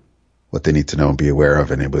they need to know and be aware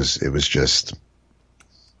of. And it was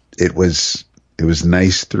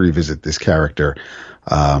nice to revisit this character.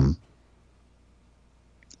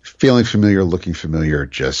 Feeling familiar, looking familiar.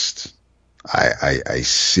 Just, I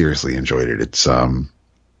seriously enjoyed it.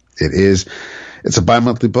 It's a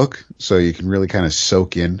bi-monthly book, so you can really kind of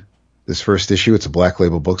soak in this first issue. It's a Black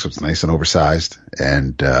Label book, so it's nice and oversized.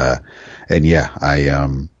 And yeah, I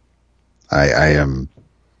am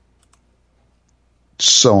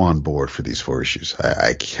so on board for these 4 issues.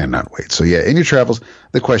 I cannot wait. So yeah, in your travels,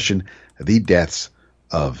 The Question, The Deaths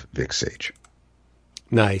of Vic Sage.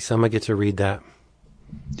 Nice. I'm going to get to read that.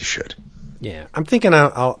 You should. Yeah. I'm thinking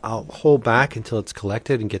I'll hold back until it's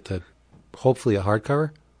collected and get hopefully a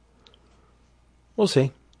hardcover. We'll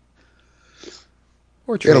see.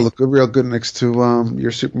 Or trade. It'll look real good next to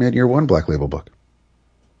your Superman Year One Black Label book,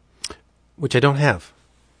 which I don't have.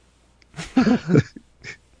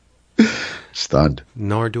 Stunned.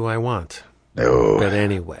 Nor do I want. No. But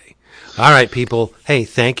anyway. All right, people. Hey,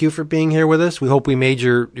 thank you for being here with us. We hope we made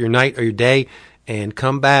your night or your day. And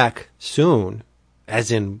come back soon,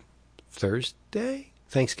 as in Thursday,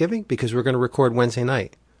 Thanksgiving, because we're going to record Wednesday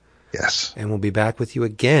night. Yes. And we'll be back with you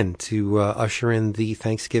again to usher in the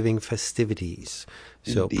Thanksgiving festivities.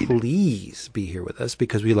 So Indeed. Please be here with us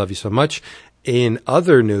because we love you so much. In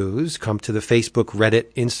other news, come to the Facebook,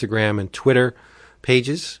 Reddit, Instagram, and Twitter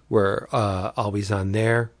pages. We're always on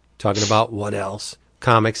there talking about what else,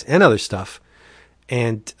 comics, and other stuff.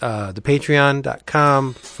 And the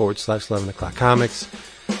patreon.com/11 o'clock comics.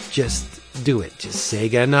 Just do it. Just say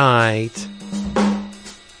goodnight.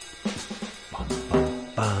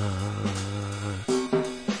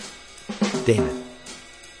 David.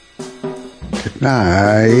 Good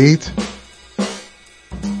night.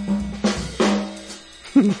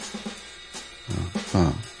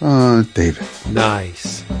 David.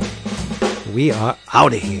 Nice. We are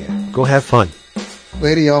out of here. Go have fun.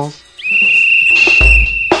 Later, y'all.